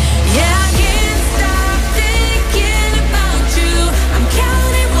 Yeah, I can't stop thinking about you. I'm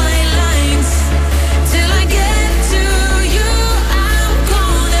counting white lines till I get to you. I'm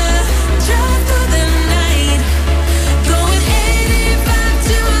gonna drive through the night, going 85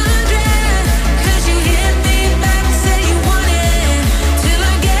 to 100, 'cause you hit me back and say you want it, till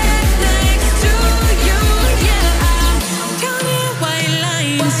I get next to you. Yeah, I'm counting white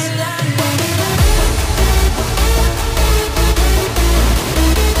lines.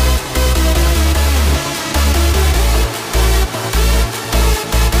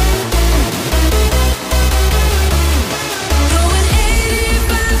 Going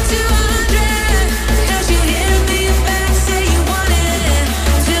 85 to 100, 'cause you hit me back, say you want it,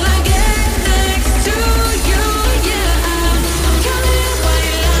 till I get next to you. Yeah, I'm counting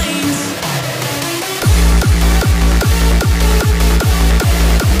white lines.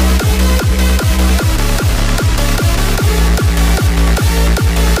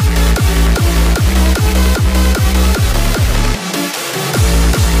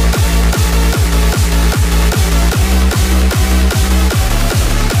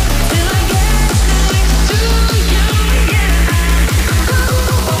 Till I get next to you.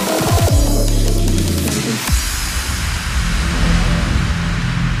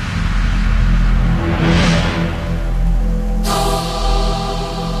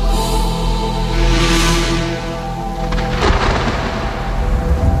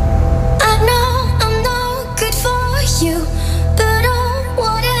 I know I'm no good for you, but oh,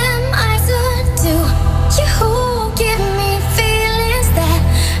 what am I to do? You give me feelings that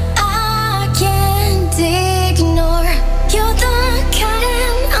I can't ignore. You're the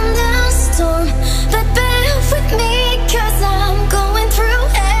curtain on the storm, but bear with me 'cause I'm going through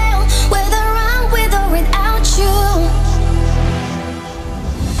hell, whether I'm with or without you.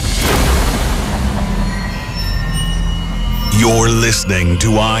 You're listening to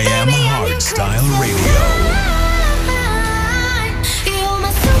I Am Hardstyle Radio. You're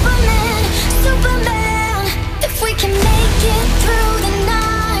my Superman, Superman. If we can make it through the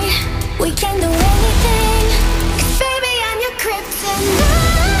night, we can do anything. 'Cause baby, I'm your kryptonite.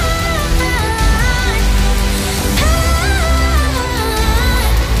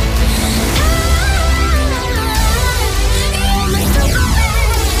 You're my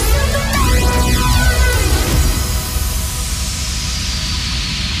Superman, Superman.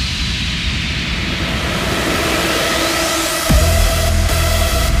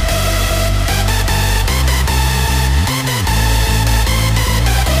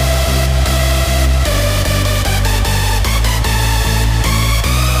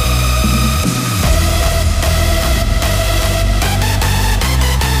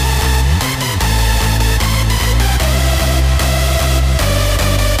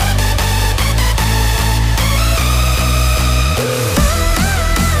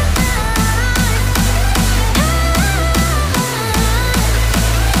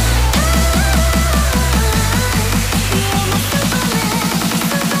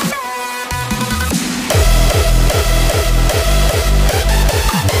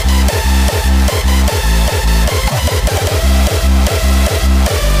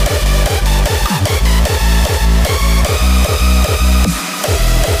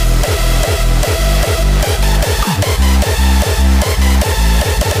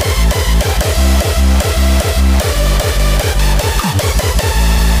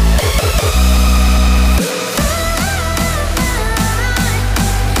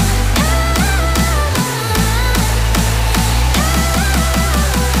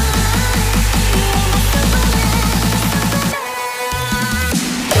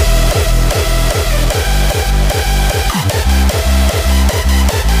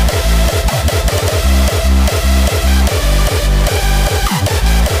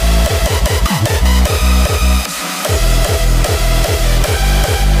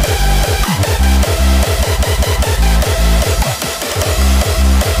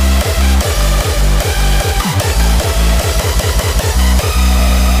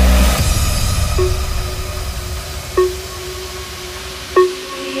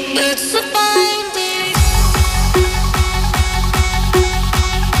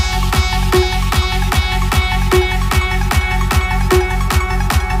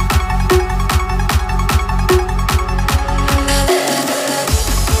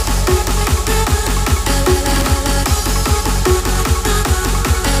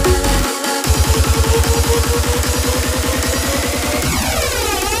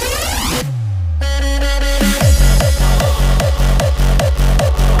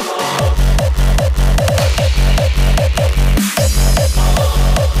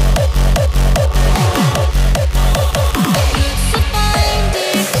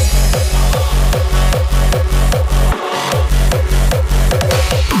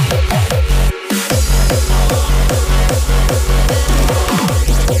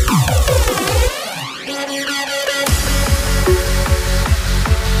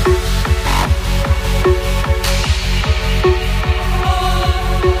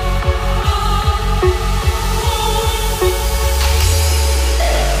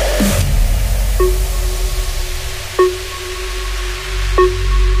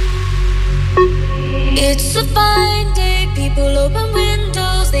 It's a fine day, people open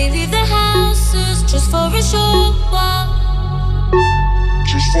windows, they leave their houses just for a short while.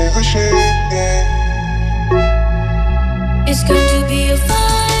 Just for a short while. It's going to be a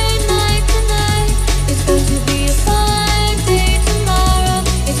fine night tonight. It's going to be a fine day tomorrow.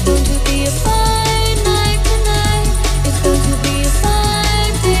 It's going to be a fine night tonight. It's going to be a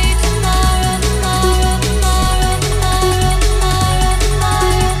fine day tomorrow, tomorrow, tomorrow, tomorrow, tomorrow,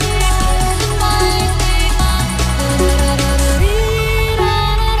 tomorrow. It's a fine day.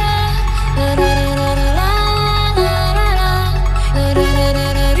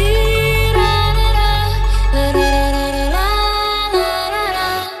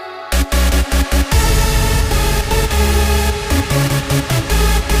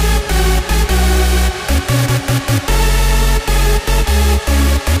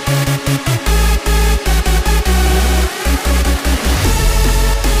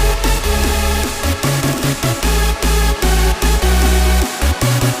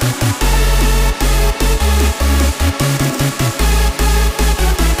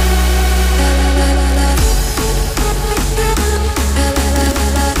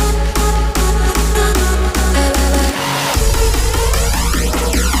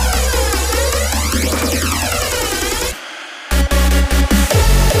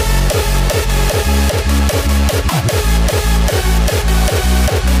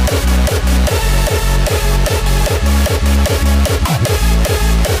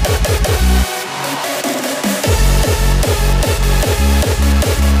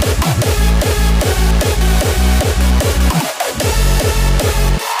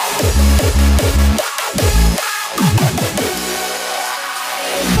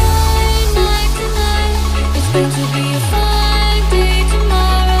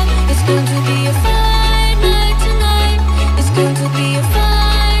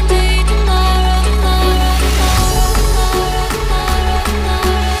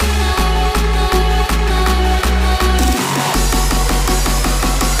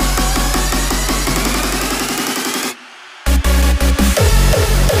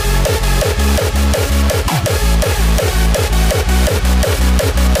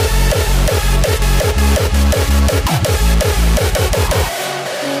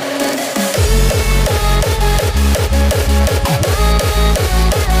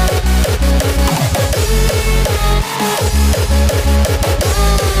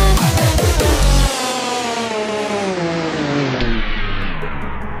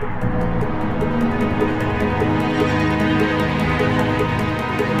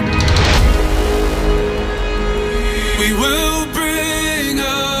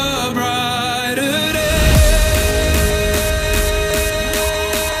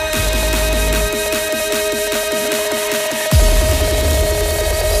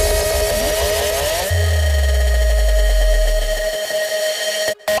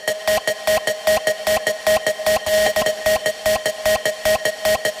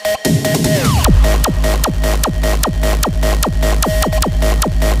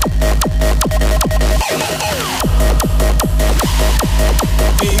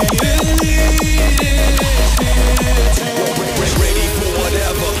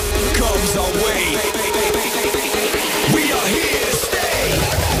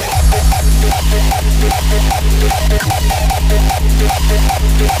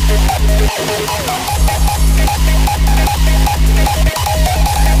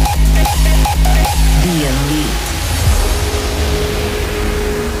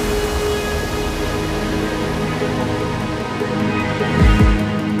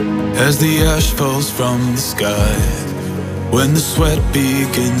 As the ash falls from the sky, when the sweat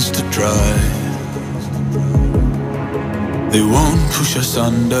begins to dry, they won't push us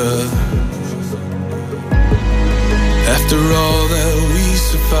under. After all that we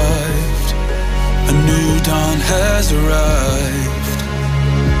survived, a new dawn has arrived.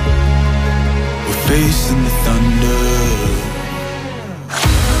 We're facing the thunder.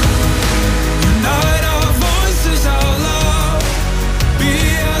 Unite our voices out loud, be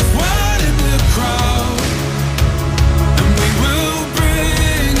as one in the crowd, and we will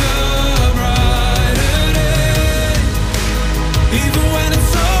bring a brighter day. Even when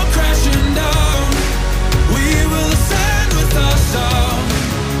it's all crashing down, we will ascend with our sound.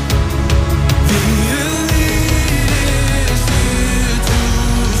 The elite is here to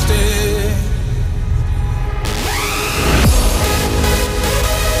stay.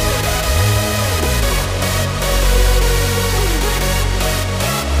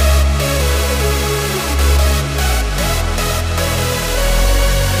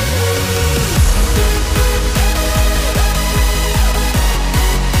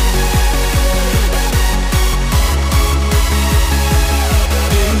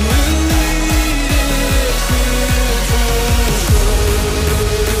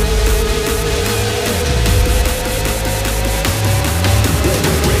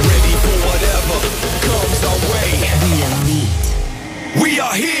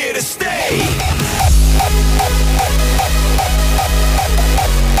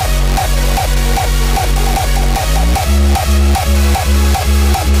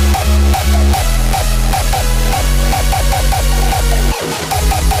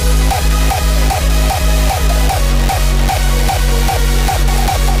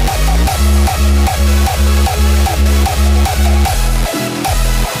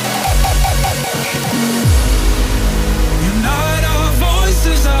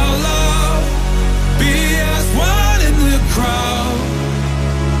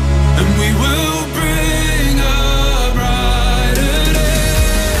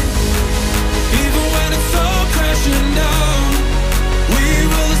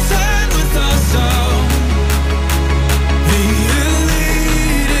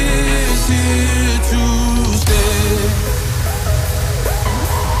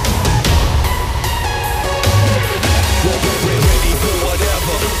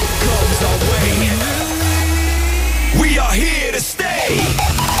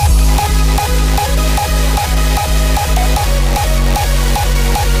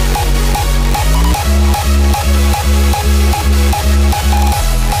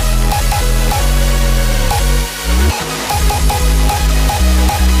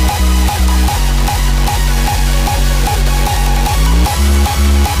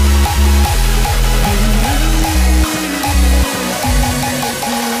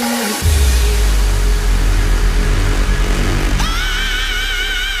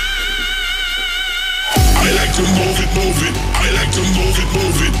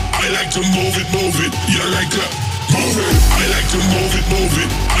 like to move it, you like to move it. I like to move it,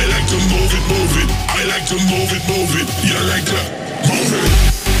 I like to move it. I like to move it, you like to move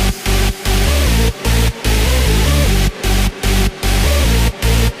it.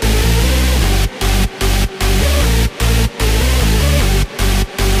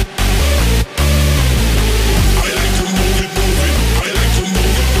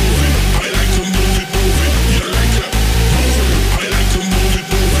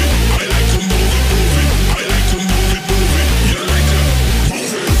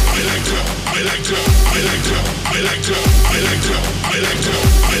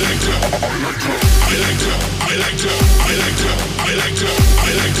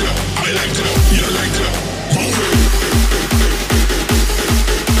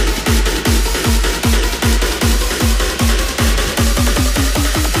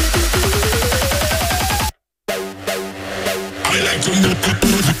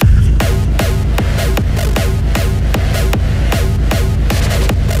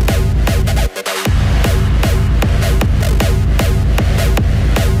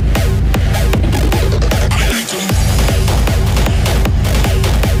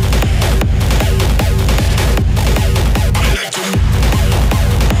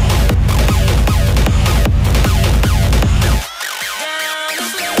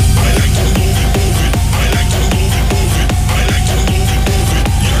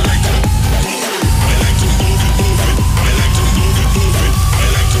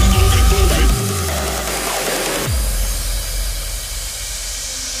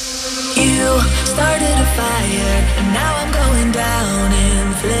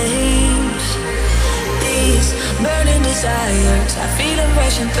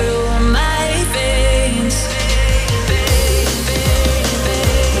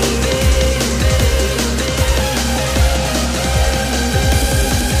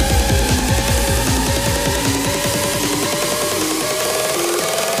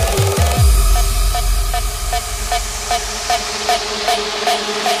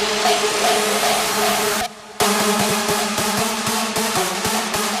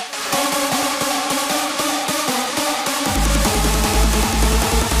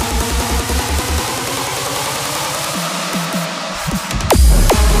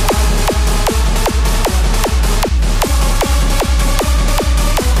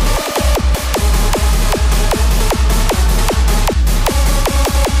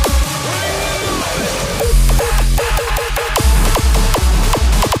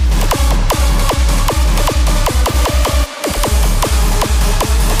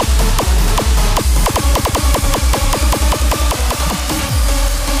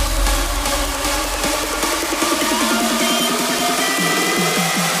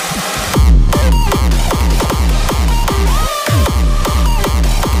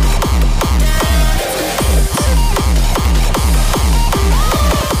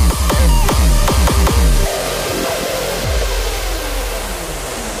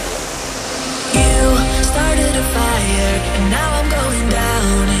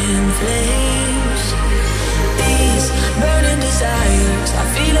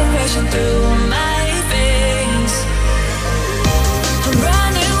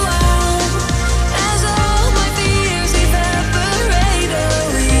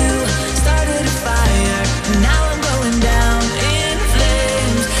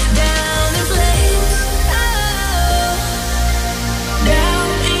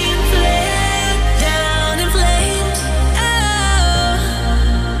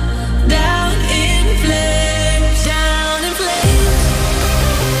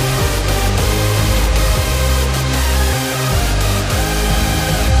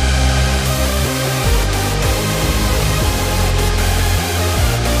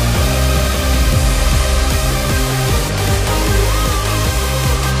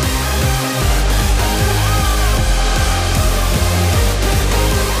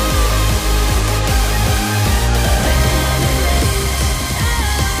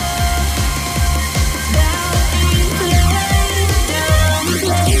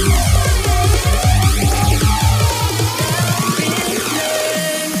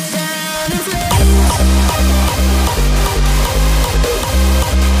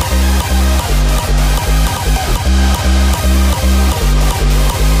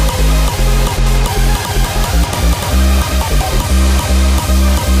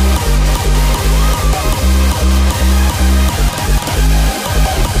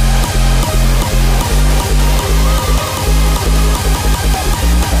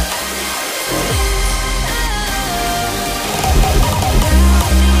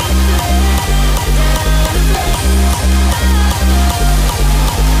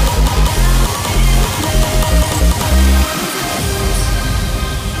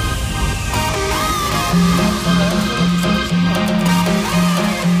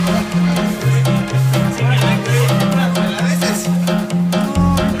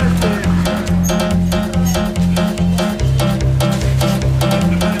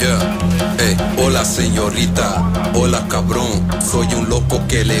 señorita, hola cabrón, soy un loco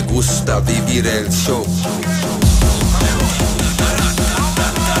que le gusta vivir el show.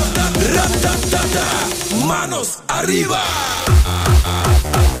 Manos arriba.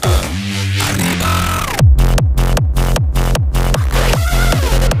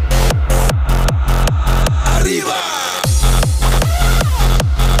 Arriba.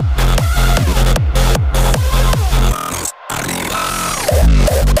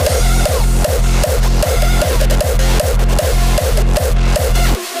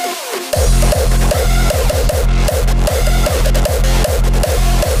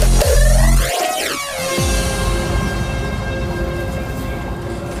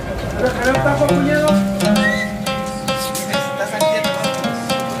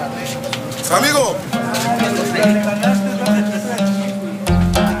 Amigo.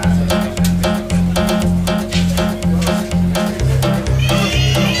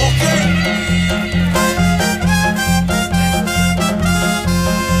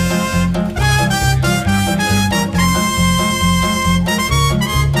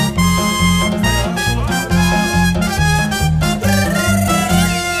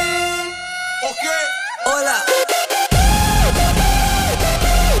 Hola.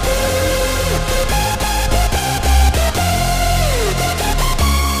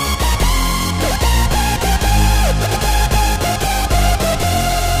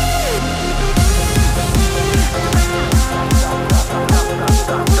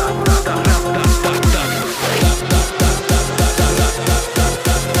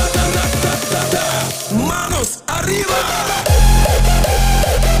 Manos arriba.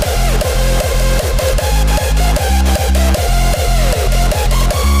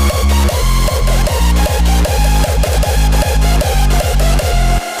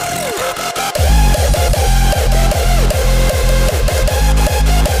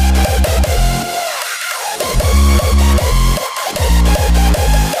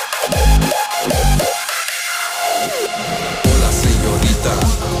 Hola señorita,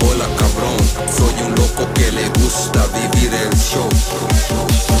 hola cabrón, soy un loco que le gusta vivir el show.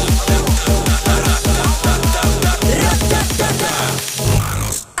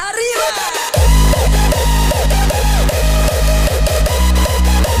 Manos arriba.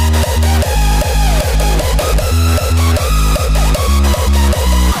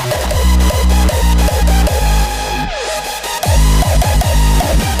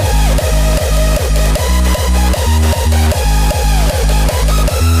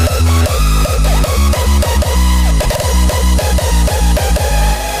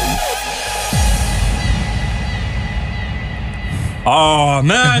 Oh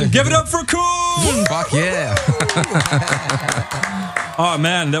man, give it up for Koen! Fuck yeah. Oh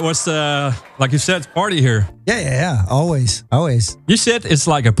man, that was like you said, party here. Yeah. Always. You said it's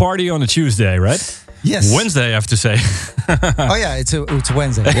like a party on a Tuesday, right? Yes. Wednesday, I have to say. Oh yeah, it's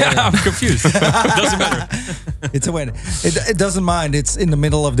Wednesday. Yeah. I'm confused. Doesn't matter. It's a Wednesday. It doesn't mind. It's in the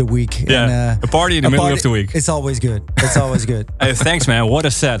middle of the week. Yeah, And, a party in the middle of the week. It's always good. It's always good. Hey, thanks, man. What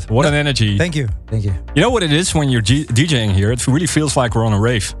a set. What an energy. Thank you. You know what it is when you're DJing here? It really feels like we're on a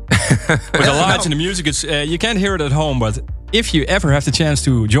rave. With the lights and the music, it's you can't hear it at home, but if you ever have the chance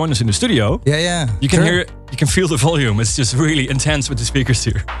to join us in the studio, you can hear it. You can feel the volume. It's just really intense with the speakers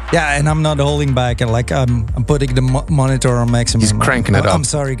here. Yeah, and I'm not holding back. And like I'm putting the monitor on maximum. He's cranking it up. I'm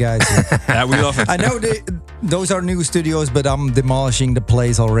sorry, guys. Yeah, we love it. I know those are new studios, but I'm demolishing the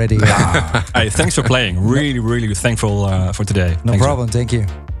place already. Hey, thanks for playing. Really, really thankful for today. No Thanks. problem. Thank you.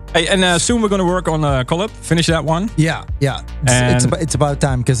 Hey, and soon we're going to work on Collab. Finish that one. Yeah. It's about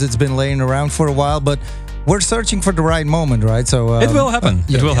time because it's been laying around for a while, but we're searching for the right moment, right? So it will happen.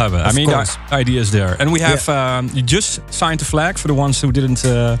 It will happen. I mean, the course. idea is there, and we have you just signed the flag for the ones who didn't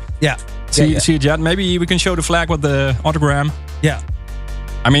see it yet. Maybe we can show the flag with the autogram. Yeah.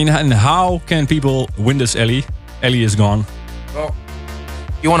 I mean, and how can people win this, Ellie? Ellie is gone. Well,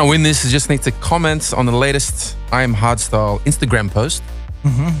 if you want to win this, you just need to comment on the latest I Am Hardstyle Instagram post.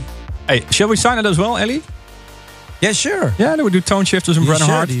 Hey, shall we sign it as well, Ellie? Yeah, sure. Yeah, then we do tone shifters and Brennan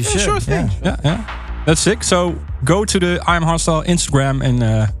Hart. You should. Sure thing. Yeah. That's sick. So go to the I Am Hardstyle Instagram and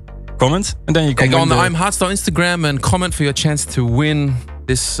comment, and then you can go win on the I'm Hardstyle Instagram and comment for your chance to win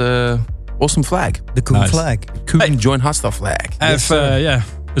this awesome flag. The Koen flag. Koen Join Hardstyle flag. It's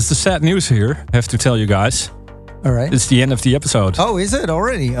the sad news here. I have to tell you guys. All right. It's the end of the episode. Oh, is it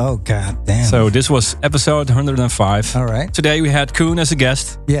already? Oh, god damn. So this was episode 105. All right. Today we had Koen as a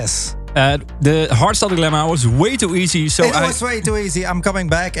guest. Yes. The Hardstyle Dilemma was way too easy. So it was way too easy. I'm coming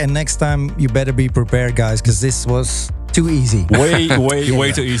back, and next time you better be prepared, guys, because this was too easy. Way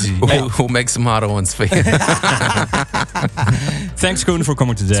too easy. Hey, We'll make some harder ones for you. thanks, Koen, for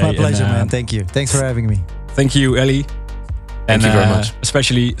coming today. It's my pleasure, and, man. Thank you. Thanks for having me. Thank you, Ellie. Thank you very much.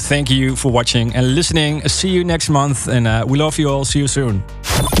 Especially thank you for watching and listening. See you next month, and we love you all. See you soon.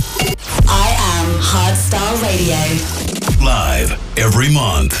 I am Hardstyle Radio. Live every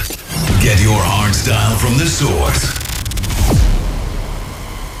month. Get your hard style from the source.